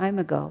long time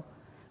ago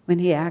when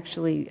he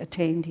actually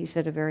attained, he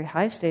said, a very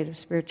high state of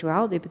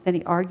spirituality, but then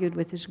he argued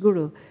with his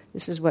guru.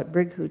 This is what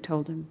Brighu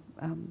told him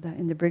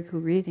in the Brighu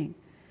reading.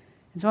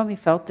 And Swami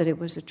felt that it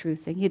was a true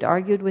thing. He'd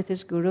argued with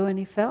his guru and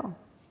he fell.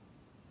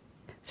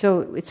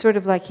 So it's sort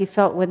of like he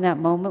felt when that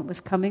moment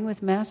was coming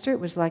with Master, it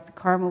was like the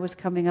karma was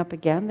coming up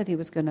again, that he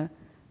was going to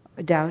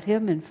doubt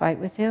him and fight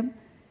with him.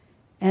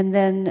 And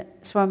then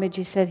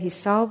Swamiji said he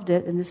solved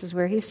it, and this is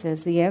where he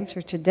says, the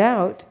answer to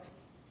doubt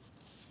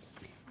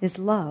is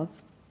love.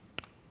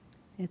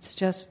 It's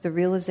just the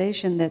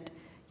realization that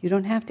you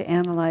don't have to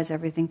analyze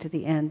everything to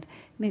the end.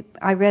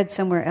 I read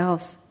somewhere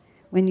else,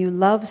 when you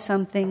love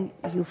something,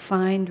 you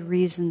find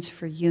reasons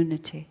for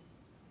unity.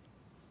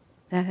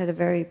 That had a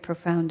very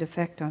profound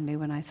effect on me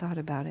when I thought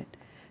about it.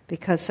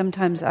 Because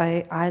sometimes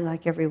I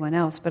like everyone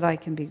else, but I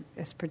can be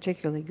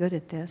particularly good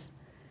at this.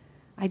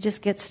 I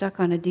just get stuck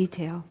on a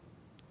detail.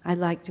 I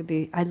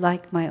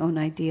like my own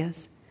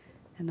ideas.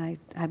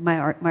 And my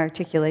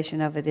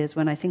articulation of it is,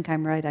 when I think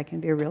I'm right, I can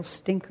be a real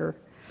stinker.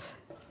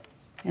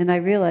 And I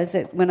realize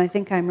that when I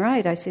think I'm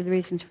right, I see the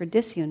reasons for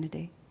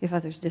disunity, if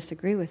others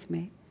disagree with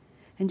me.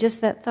 And just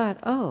that thought,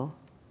 oh,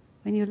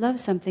 when you love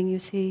something, you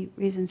see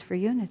reasons for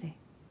unity.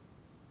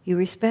 You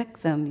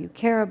respect them, you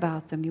care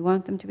about them, you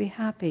want them to be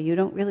happy, you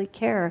don't really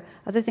care.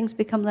 Other things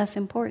become less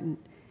important.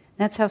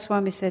 That's how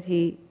Swami said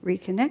he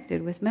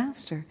reconnected with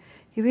Master.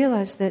 He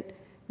realized that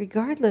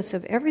regardless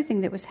of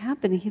everything that was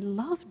happening, he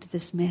loved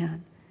this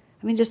man.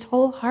 I mean, just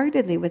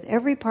wholeheartedly, with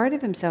every part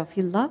of himself,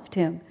 he loved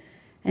him.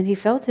 And he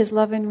felt his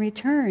love in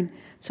return.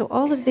 So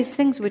all of these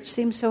things which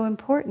seem so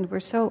important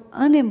were so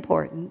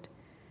unimportant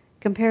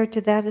compared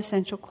to that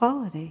essential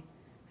quality.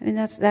 I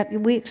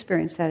mean, we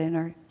experience that in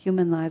our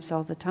human lives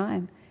all the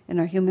time, in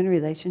our human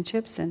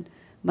relationships and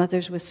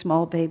mothers with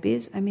small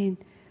babies. I mean,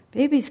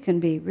 babies can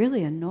be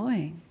really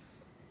annoying.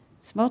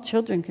 Small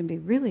children can be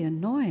really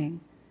annoying,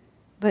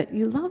 but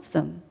you love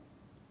them.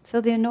 So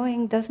the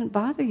annoying doesn't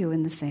bother you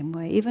in the same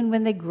way, even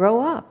when they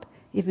grow up,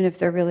 even if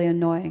they're really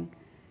annoying.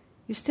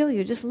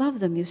 You just love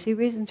them. You see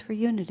reasons for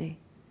unity.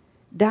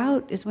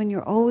 Doubt is when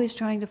you're always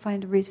trying to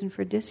find a reason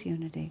for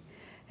disunity.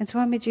 And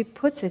Swamiji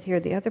puts it here,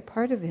 the other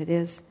part of it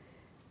is,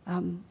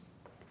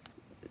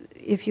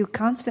 if you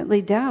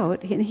constantly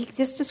doubt, and he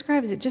just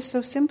describes it just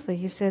so simply.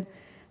 He said,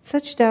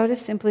 such doubt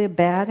is simply a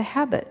bad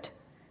habit,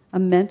 a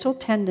mental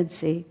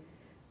tendency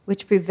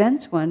which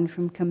prevents one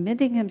from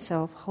committing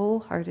himself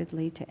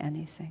wholeheartedly to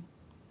anything.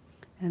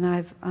 And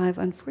I've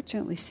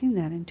unfortunately seen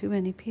that in too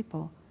many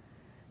people.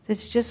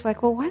 It's just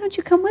like, well, why don't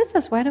you come with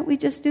us? Why don't we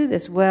just do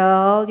this?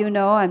 Well,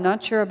 I'm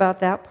not sure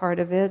about that part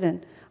of it,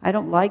 and I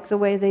don't like the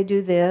way they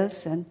do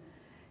this. And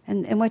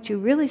what you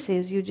really see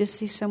is you just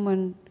see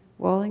someone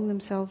walling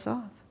themselves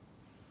off.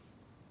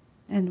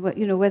 And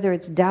whether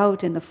it's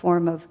doubt in the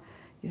form of,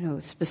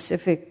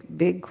 specific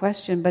big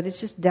question, but it's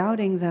just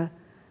doubting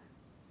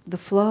the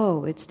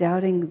flow. It's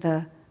doubting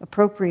the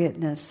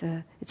appropriateness.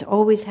 It's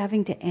always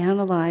having to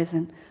analyze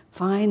and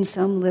find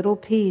some little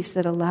piece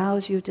that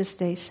allows you to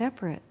stay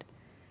separate.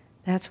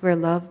 That's where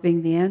love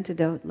being the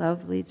antidote,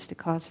 love leads to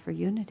cause for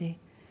unity.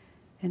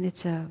 And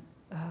it's a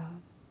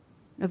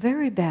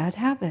very bad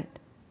habit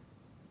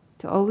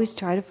to always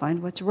try to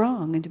find what's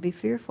wrong and to be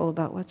fearful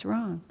about what's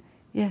wrong.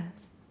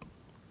 Yes.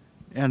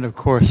 And of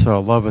course,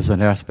 love is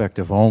an aspect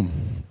of Om.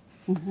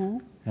 Mm-hmm.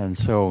 And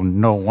so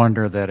no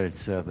wonder that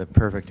it's the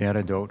perfect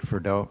antidote for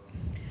doubt.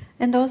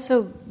 And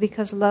also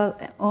because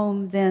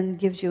Om then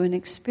gives you an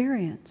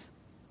experience.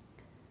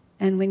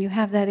 And when you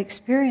have that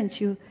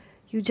experience, you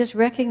just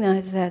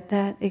recognize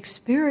that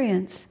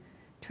experience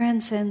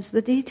transcends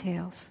the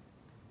details.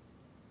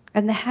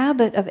 And the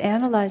habit of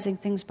analyzing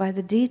things by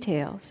the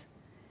details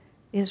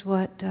is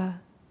what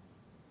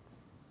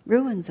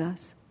ruins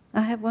us.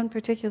 I have one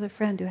particular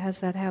friend who has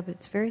that habit.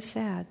 It's very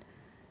sad.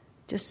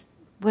 Just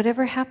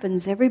whatever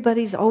happens,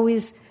 everybody's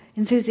always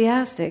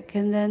enthusiastic.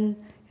 And then,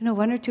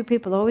 one or two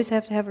people always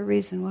have to have a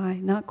reason why.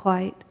 Not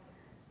quite.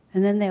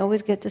 And then they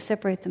always get to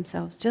separate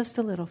themselves just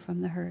a little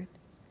from the herd.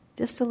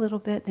 Just a little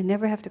bit. They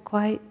never have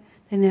to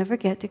they never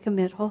get to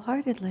commit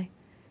wholeheartedly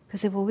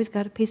because they've always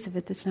got a piece of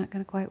it that's not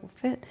going to quite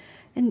fit.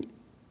 And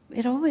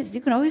you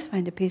can always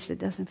find a piece that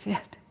doesn't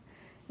fit.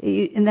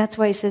 And that's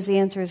why he says the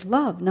answer is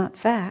love, not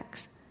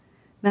facts.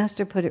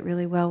 Master put it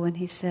really well when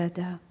he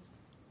said,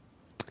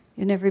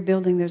 in every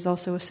building there's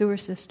also a sewer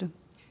system.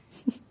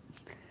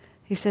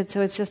 He said,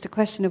 so it's just a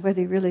question of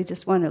whether you really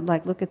just want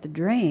to look at the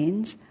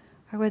drains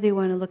or whether you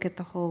want to look at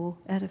the whole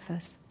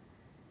edifice.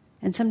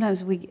 And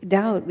sometimes we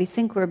doubt, we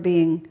think we're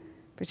being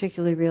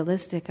particularly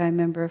realistic. I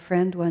remember a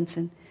friend once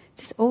and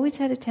just always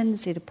had a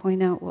tendency to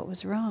point out what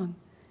was wrong.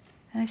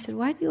 And I said,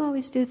 why do you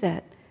always do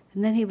that?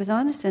 And then he was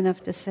honest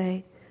enough to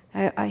say,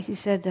 he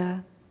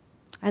said,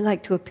 I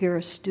like to appear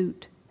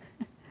astute.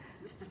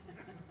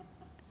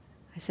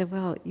 I said,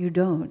 well, you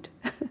don't.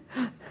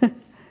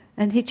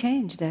 And he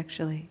changed,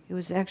 actually. It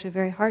was actually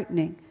very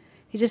heartening.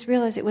 He just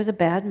realized it was a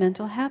bad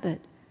mental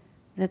habit,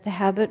 that the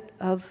habit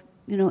of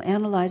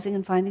analyzing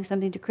and finding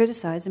something to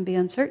criticize and be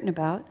uncertain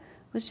about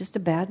was just a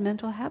bad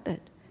mental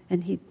habit.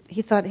 And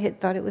he thought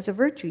it was a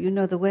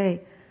virtue. The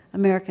way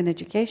American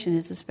education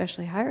is,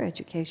 especially higher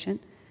education,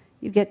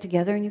 you get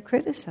together and you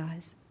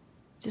criticize.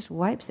 It just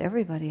wipes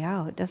everybody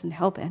out. It doesn't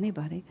help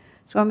anybody.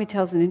 Swami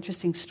tells an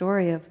interesting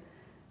story of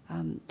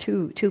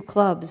two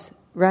clubs,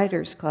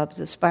 writers' clubs,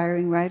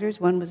 aspiring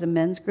writers. One was a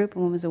men's group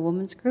and one was a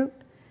women's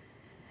group.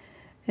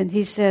 And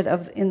he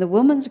said in the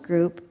women's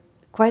group,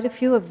 quite a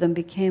few of them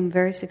became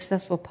very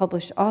successful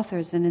published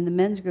authors, and in the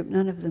men's group,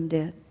 none of them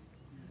did.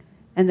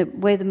 And the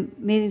way the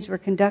meetings were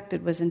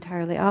conducted was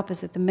entirely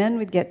opposite. The men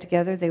would get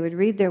together, they would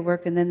read their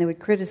work, and then they would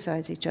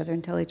criticize each other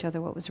and tell each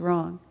other what was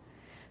wrong.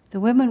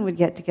 The women would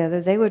get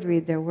together, they would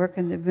read their work,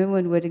 and the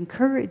women would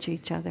encourage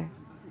each other.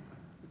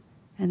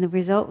 And the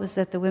result was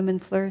that the women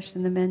flourished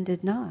and the men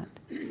did not.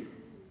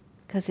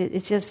 Because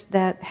it's just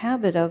that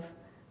habit of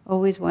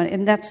always wanting,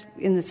 and that's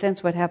in a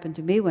sense what happened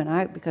to me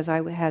because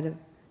I had a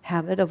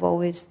habit of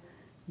always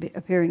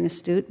appearing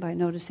astute by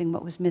noticing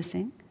what was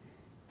missing.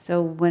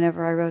 So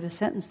whenever I wrote a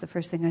sentence, the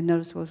first thing I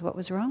noticed was what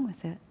was wrong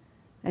with it.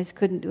 I just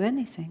couldn't do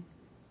anything.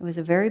 It was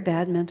a very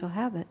bad mental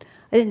habit.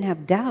 I didn't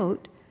have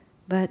doubt,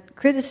 but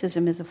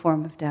criticism is a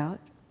form of doubt.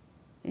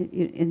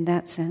 In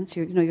that sense,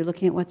 you're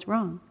looking at what's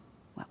wrong.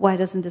 Why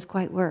doesn't this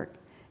quite work?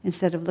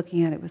 Instead of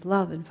looking at it with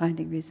love and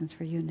finding reasons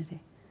for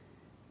unity.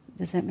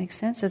 Does that make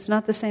sense? It's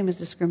not the same as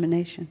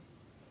discrimination.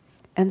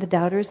 And the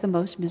doubter is the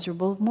most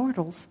miserable of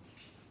mortals.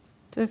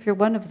 So if you're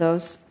one of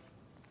those,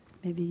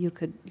 maybe you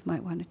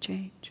might want to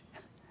change.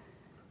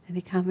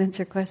 Any comments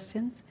or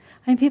questions?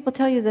 I mean, people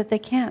tell you that they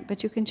can't,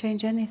 but you can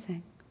change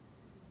anything.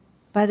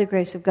 By the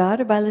grace of God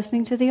or by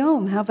listening to the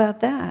Om. How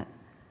about that?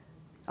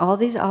 All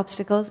these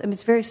obstacles, I mean,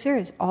 it's very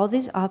serious. All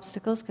these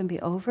obstacles can be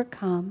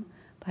overcome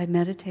by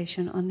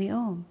meditation on the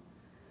Om.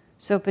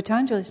 So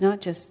Patanjali is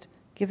not just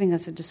giving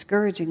us a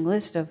discouraging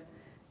list of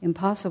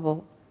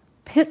impossible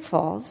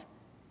pitfalls.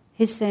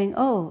 He's saying,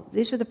 oh,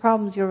 these are the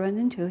problems you'll run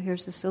into.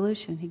 Here's the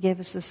solution. He gave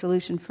us the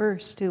solution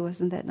first, too.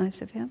 Wasn't that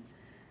nice of him?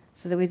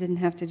 So that we didn't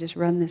have to just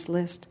run this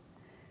list.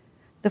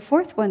 The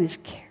fourth one is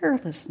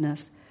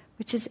carelessness,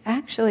 which is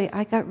actually,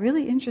 I got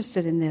really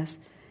interested in this.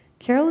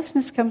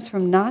 Carelessness comes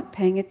from not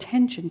paying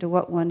attention to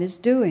what one is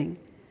doing.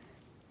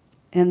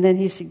 And then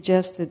he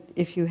suggests that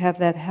if you have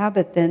that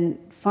habit, then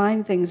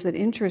find things that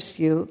interest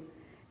you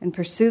and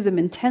pursue them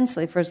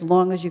intensely for as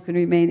long as you can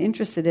remain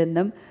interested in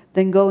them,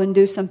 then go and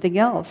do something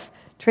else.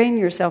 Train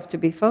yourself to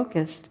be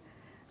focused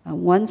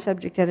on one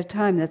subject at a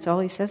time. That's all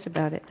he says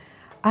about it.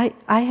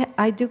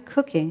 I do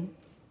cooking,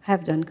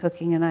 have done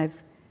cooking, and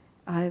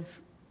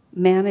I've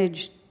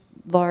managed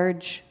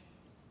large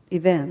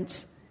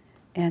events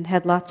and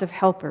had lots of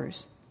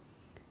helpers.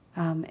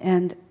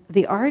 And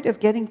the art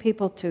of getting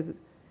people to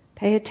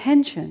pay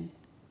attention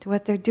to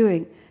what they're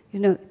doing.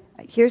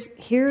 Here's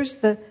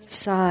the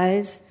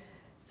size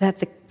that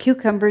the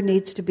cucumber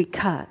needs to be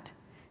cut.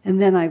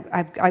 And then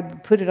I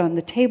put it on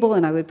the table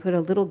and I would put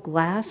a little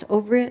glass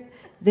over it.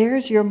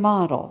 There's your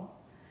model.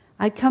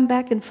 I'd come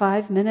back in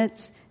 5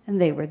 minutes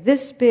and they were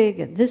this big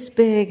and this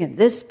big and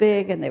this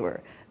big and they were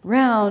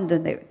round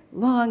and they were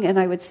long, and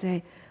I would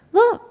say,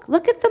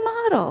 look at the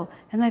model.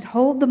 And I'd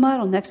hold the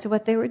model next to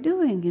what they were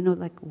doing,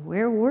 like,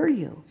 where were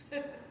you?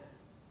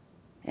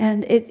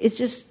 And it's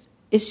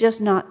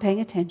just not paying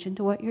attention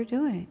to what you're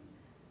doing.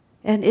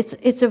 And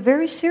it's a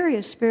very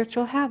serious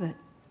spiritual habit.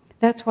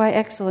 That's why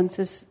excellence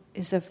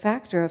is a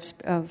factor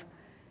of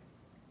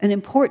an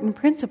important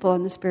principle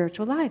in the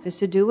spiritual life, is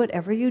to do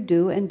whatever you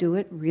do and do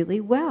it really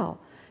well.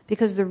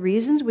 Because the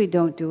reasons we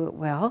don't do it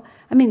well,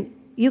 I mean,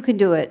 you can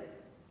do it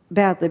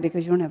badly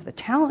because you don't have the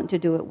talent to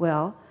do it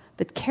well,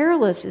 but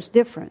careless is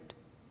different.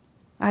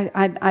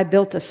 I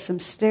built some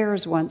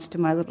stairs once to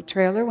my little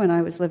trailer when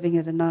I was living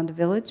at Ananda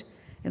Village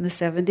in the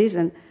 70s,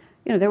 and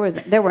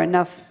there were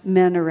enough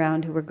men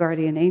around who were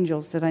guardian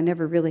angels that I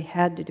never really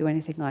had to do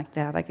anything like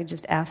that. I could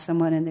just ask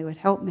someone and they would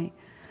help me.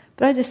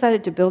 But I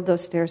decided to build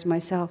those stairs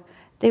myself.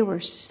 They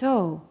were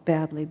so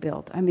badly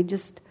built. I mean,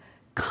 just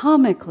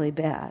comically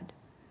bad.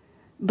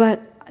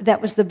 But that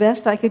was the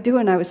best I could do,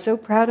 and I was so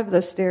proud of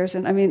those stairs.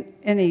 And I mean,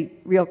 any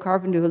real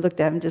carpenter who looked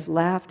at them just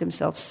laughed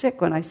himself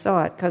sick when I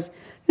saw it, because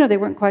they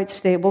weren't quite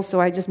stable,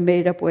 so I just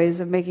made up ways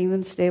of making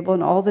them stable,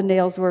 and all the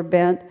nails were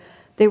bent.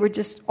 They were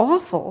just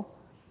awful.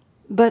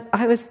 But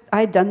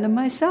I'd done them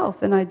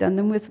myself, and I'd done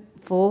them with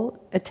full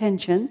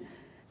attention.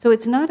 So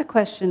it's not a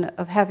question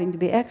of having to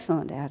be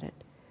excellent at it.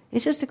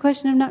 It's just a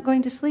question of not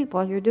going to sleep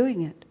while you're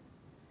doing it.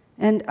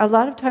 And a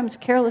lot of times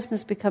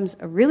carelessness becomes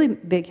a really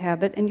big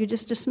habit, and you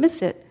just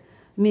dismiss it.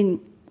 I mean,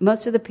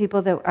 most of the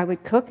people that I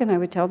would cook, and I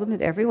would tell them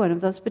that every one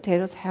of those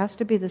potatoes has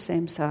to be the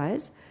same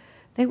size,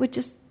 they would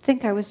just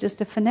think I was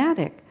just a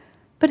fanatic.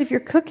 But if you're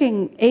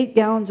cooking 8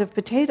 gallons of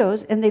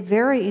potatoes, and they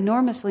vary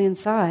enormously in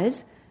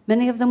size,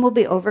 many of them will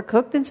be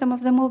overcooked and some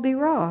of them will be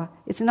raw.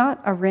 It's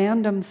not a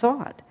random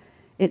thought.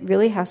 It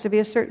really has to be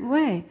a certain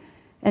way.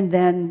 And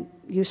then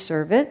you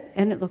serve it,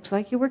 and it looks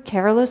like you were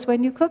careless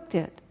when you cooked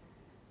it.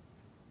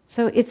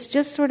 So it's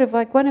just sort of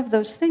like one of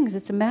those things.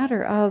 It's a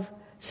matter of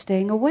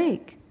staying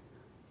awake,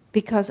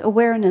 because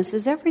awareness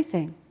is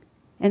everything.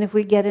 And if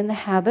we get in the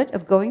habit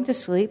of going to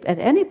sleep at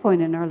any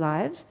point in our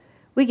lives,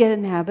 we get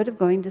in the habit of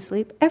going to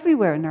sleep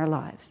everywhere in our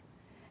lives.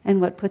 And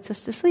what puts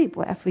us to sleep?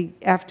 Well,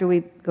 after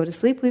we go to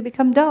sleep, we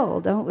become dull,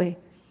 don't we?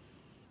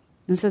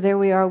 And so there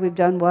we are, we've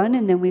done 1,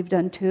 and then we've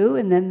done 2,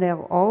 and then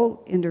they'll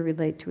all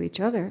interrelate to each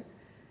other.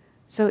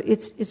 So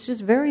it's just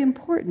very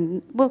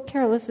important. Well,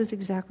 careless is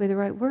exactly the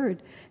right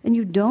word. And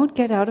you don't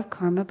get out of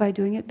karma by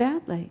doing it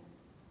badly.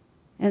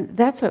 And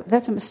that's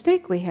a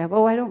mistake we have.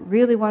 Oh, I don't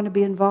really want to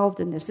be involved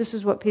in this. This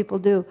is what people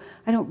do.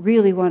 I don't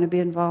really want to be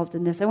involved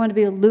in this. I want to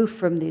be aloof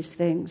from these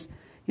things.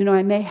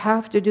 I may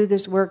have to do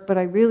this work, but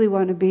I really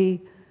want to be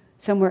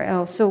somewhere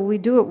else. So we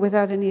do it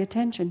without any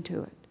attention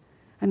to it.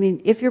 I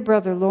mean, if you're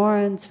Brother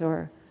Lawrence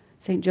or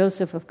St.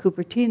 Joseph of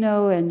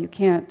Cupertino and you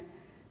can't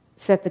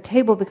set the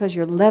table because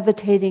you're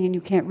levitating and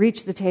you can't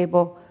reach the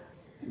table,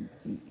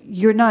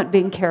 you're not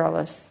being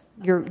careless.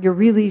 You're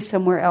really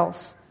somewhere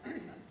else.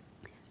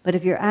 But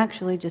if you're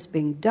actually just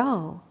being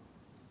dull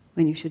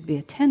when you should be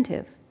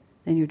attentive,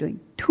 then you're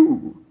doing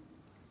 2.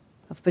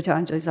 of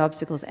Patanjali's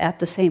obstacles at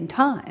the same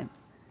time.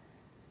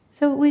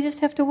 So we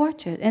just have to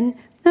watch it. And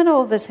not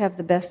all of us have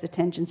the best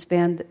attention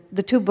span.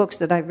 The 2 books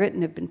that I've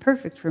written have been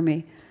perfect for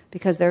me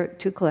because they're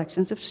 2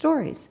 collections of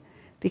stories.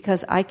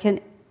 Because I can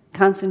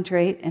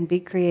concentrate and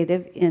be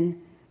creative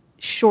in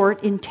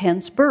short,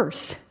 intense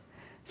bursts.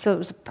 So it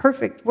was a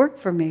perfect work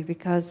for me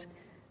because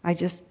I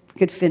just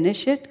could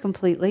finish it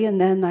completely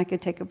and then I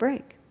could take a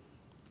break.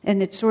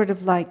 And it's sort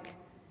of like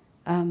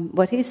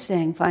what he's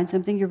saying, find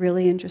something you're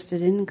really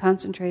interested in and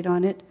concentrate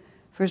on it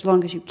for as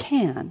long as you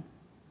can,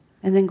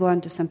 and then go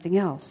on to something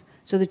else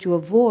so that you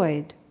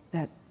avoid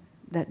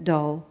that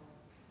dull,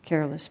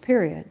 careless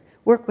period.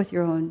 Work with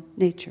your own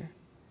nature.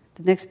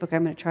 The next book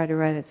I'm going to try to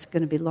write, it's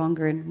going to be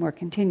longer and more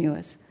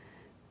continuous.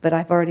 But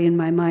I've already in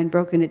my mind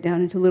broken it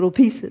down into little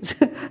pieces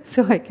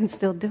so I can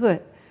still do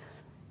it.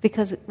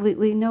 Because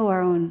we know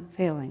our own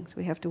failings.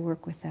 We have to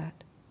work with that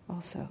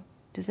also.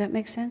 Does that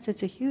make sense?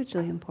 It's a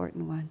hugely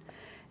important one.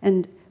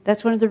 And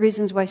that's one of the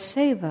reasons why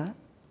seva,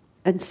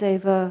 and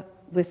seva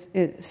with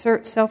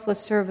selfless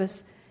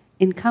service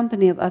in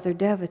company of other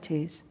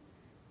devotees,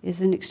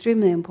 is an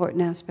extremely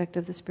important aspect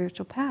of the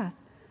spiritual path.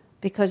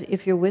 Because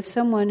if you're with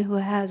someone who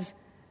has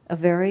a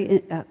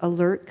very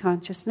alert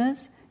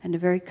consciousness and a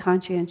very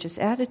conscientious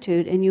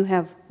attitude, and you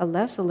have a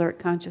less alert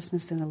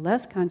consciousness and a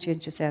less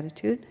conscientious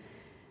attitude,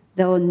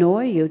 they'll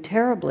annoy you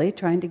terribly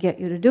trying to get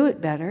you to do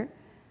it better,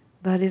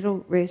 but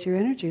it'll raise your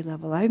energy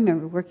level. I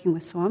remember working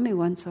with Swami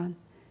once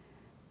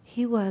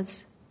he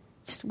was,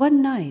 just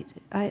one night,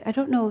 I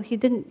don't know, he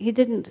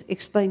didn't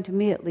explain to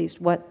me at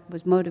least what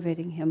was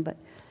motivating him, but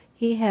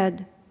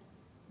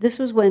this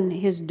was when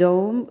his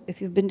dome, if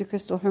you've been to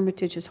Crystal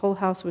Hermitage, his whole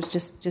house was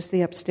just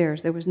the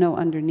upstairs. There was no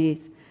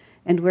underneath.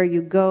 And where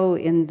you go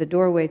in the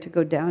doorway to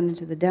go down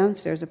into the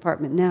downstairs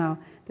apartment now,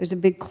 there's a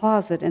big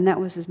closet, and that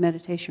was his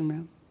meditation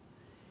room.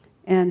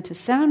 And to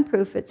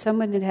soundproof it,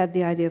 someone had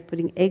the idea of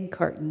putting egg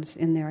cartons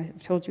in there.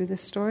 I've told you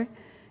this story.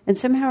 And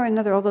somehow or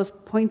another, all those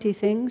pointy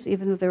things,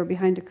 even though they were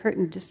behind a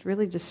curtain, just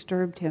really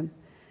disturbed him.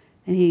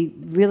 And he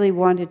really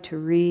wanted to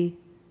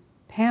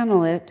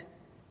re-panel it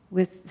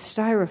with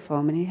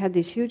styrofoam, and he had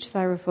these huge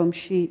styrofoam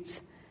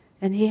sheets,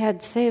 and he had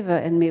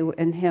Seva and me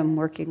and him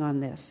working on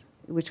this,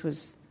 which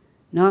was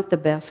not the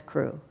best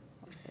crew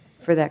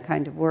for that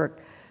kind of work.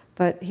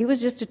 But he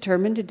was just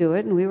determined to do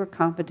it, and we were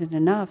competent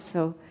enough,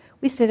 so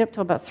we stayed up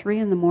till about 3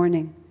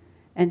 a.m,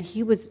 and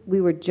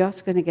we were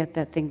just going to get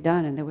that thing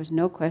done, and there was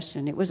no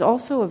question. It was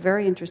also a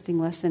very interesting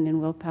lesson in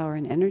willpower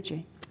and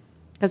energy,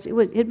 because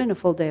it had been a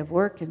full day of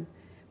work, and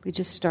we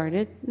just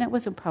started, and it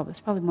was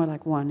probably more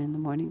like 1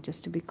 a.m,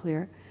 just to be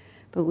clear.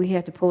 But we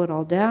had to pull it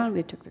all down,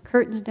 we took the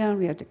curtains down,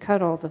 we had to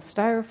cut all the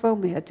styrofoam,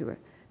 we had to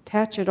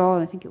attach it all,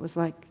 and I think it was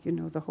like,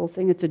 the whole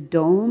thing, it's a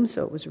dome,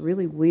 so it was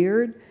really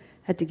weird.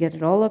 Had to get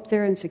it all up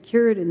there and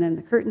secured, and then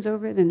the curtains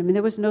over it, and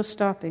there was no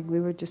stopping. We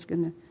were just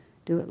going to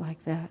do it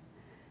like that.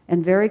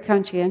 And very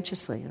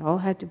conscientiously, it all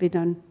had to be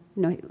done,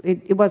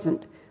 it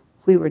wasn't,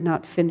 we were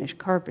not finished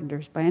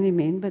carpenters by any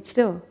means, but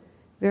still,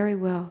 very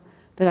well.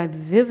 But I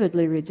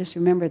vividly just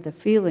remember the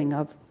feeling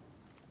of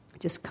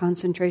just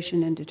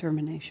concentration and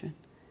determination,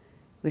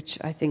 which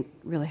I think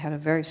really had a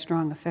very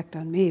strong effect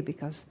on me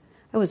because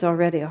I was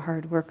already a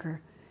hard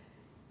worker.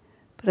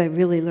 But I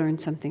really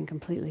learned something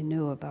completely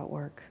new about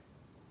work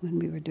when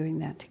we were doing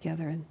that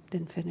together, and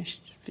then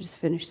just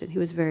finished it. He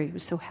was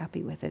so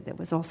happy with it. It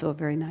was also a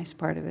very nice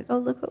part of it. Oh,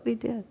 look what we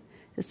did.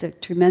 Just a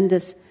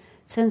tremendous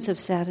sense of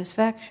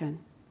satisfaction.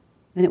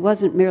 And it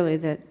wasn't merely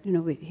that,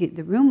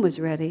 the room was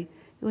ready.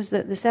 It was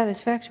the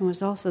satisfaction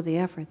was also the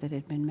effort that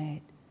had been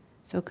made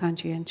so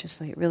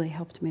conscientiously. It really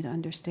helped me to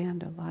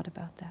understand a lot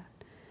about that.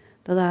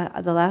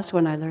 The last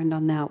one I learned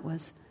on that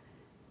was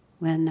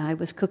when I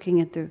was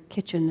cooking at the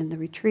kitchen in the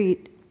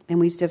retreat, and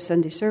we used to have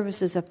Sunday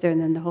services up there,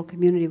 and then the whole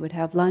community would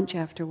have lunch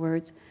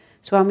afterwards.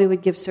 Swami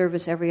would give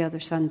service every other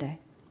Sunday,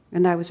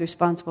 and I was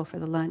responsible for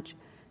the lunch.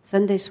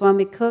 Sunday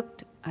Swami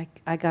cooked.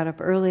 I got up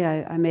early.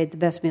 I made the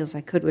best meals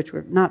I could, which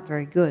were not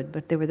very good,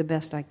 but they were the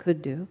best I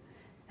could do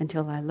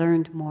until I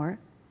learned more.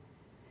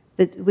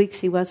 The weeks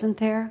he wasn't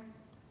there,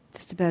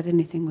 just about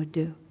anything would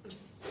do.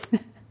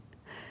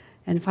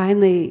 And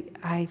finally,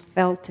 I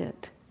felt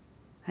it.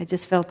 I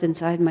just felt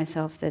inside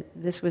myself that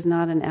this was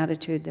not an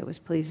attitude that was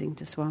pleasing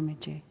to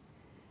Swamiji.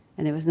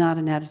 And it was not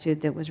an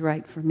attitude that was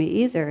right for me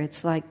either.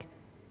 It's like,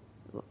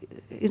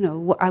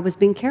 I was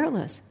being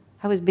careless.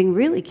 I was being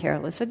really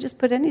careless. I just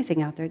put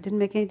anything out there. It didn't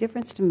make any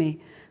difference to me.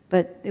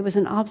 But it was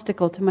an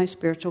obstacle to my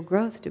spiritual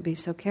growth to be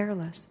so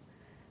careless.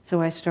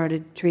 So I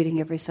started treating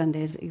every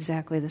Sunday as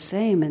exactly the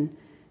same. And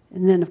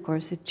then, of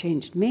course, it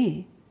changed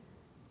me.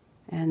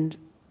 And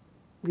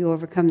you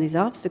overcome these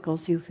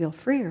obstacles, you feel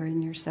freer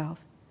in yourself.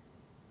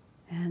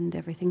 And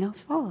everything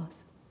else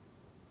follows.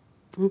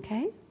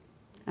 Okay?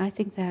 I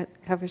think that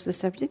covers the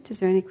subject. Is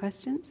there any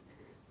questions?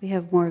 We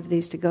have more of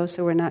these to go,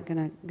 so we're not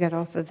going to get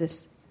off of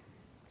this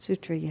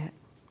sutra yet.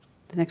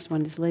 The next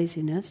one is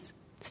laziness.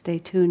 Stay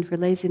tuned for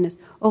laziness.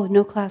 Oh,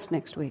 no class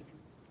next week.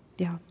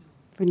 Yeah,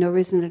 for no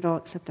reason at all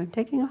except I'm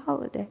taking a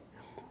holiday.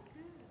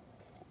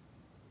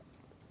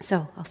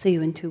 So, I'll see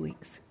you in 2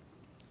 weeks.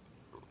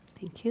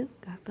 Thank you.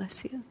 God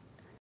bless you.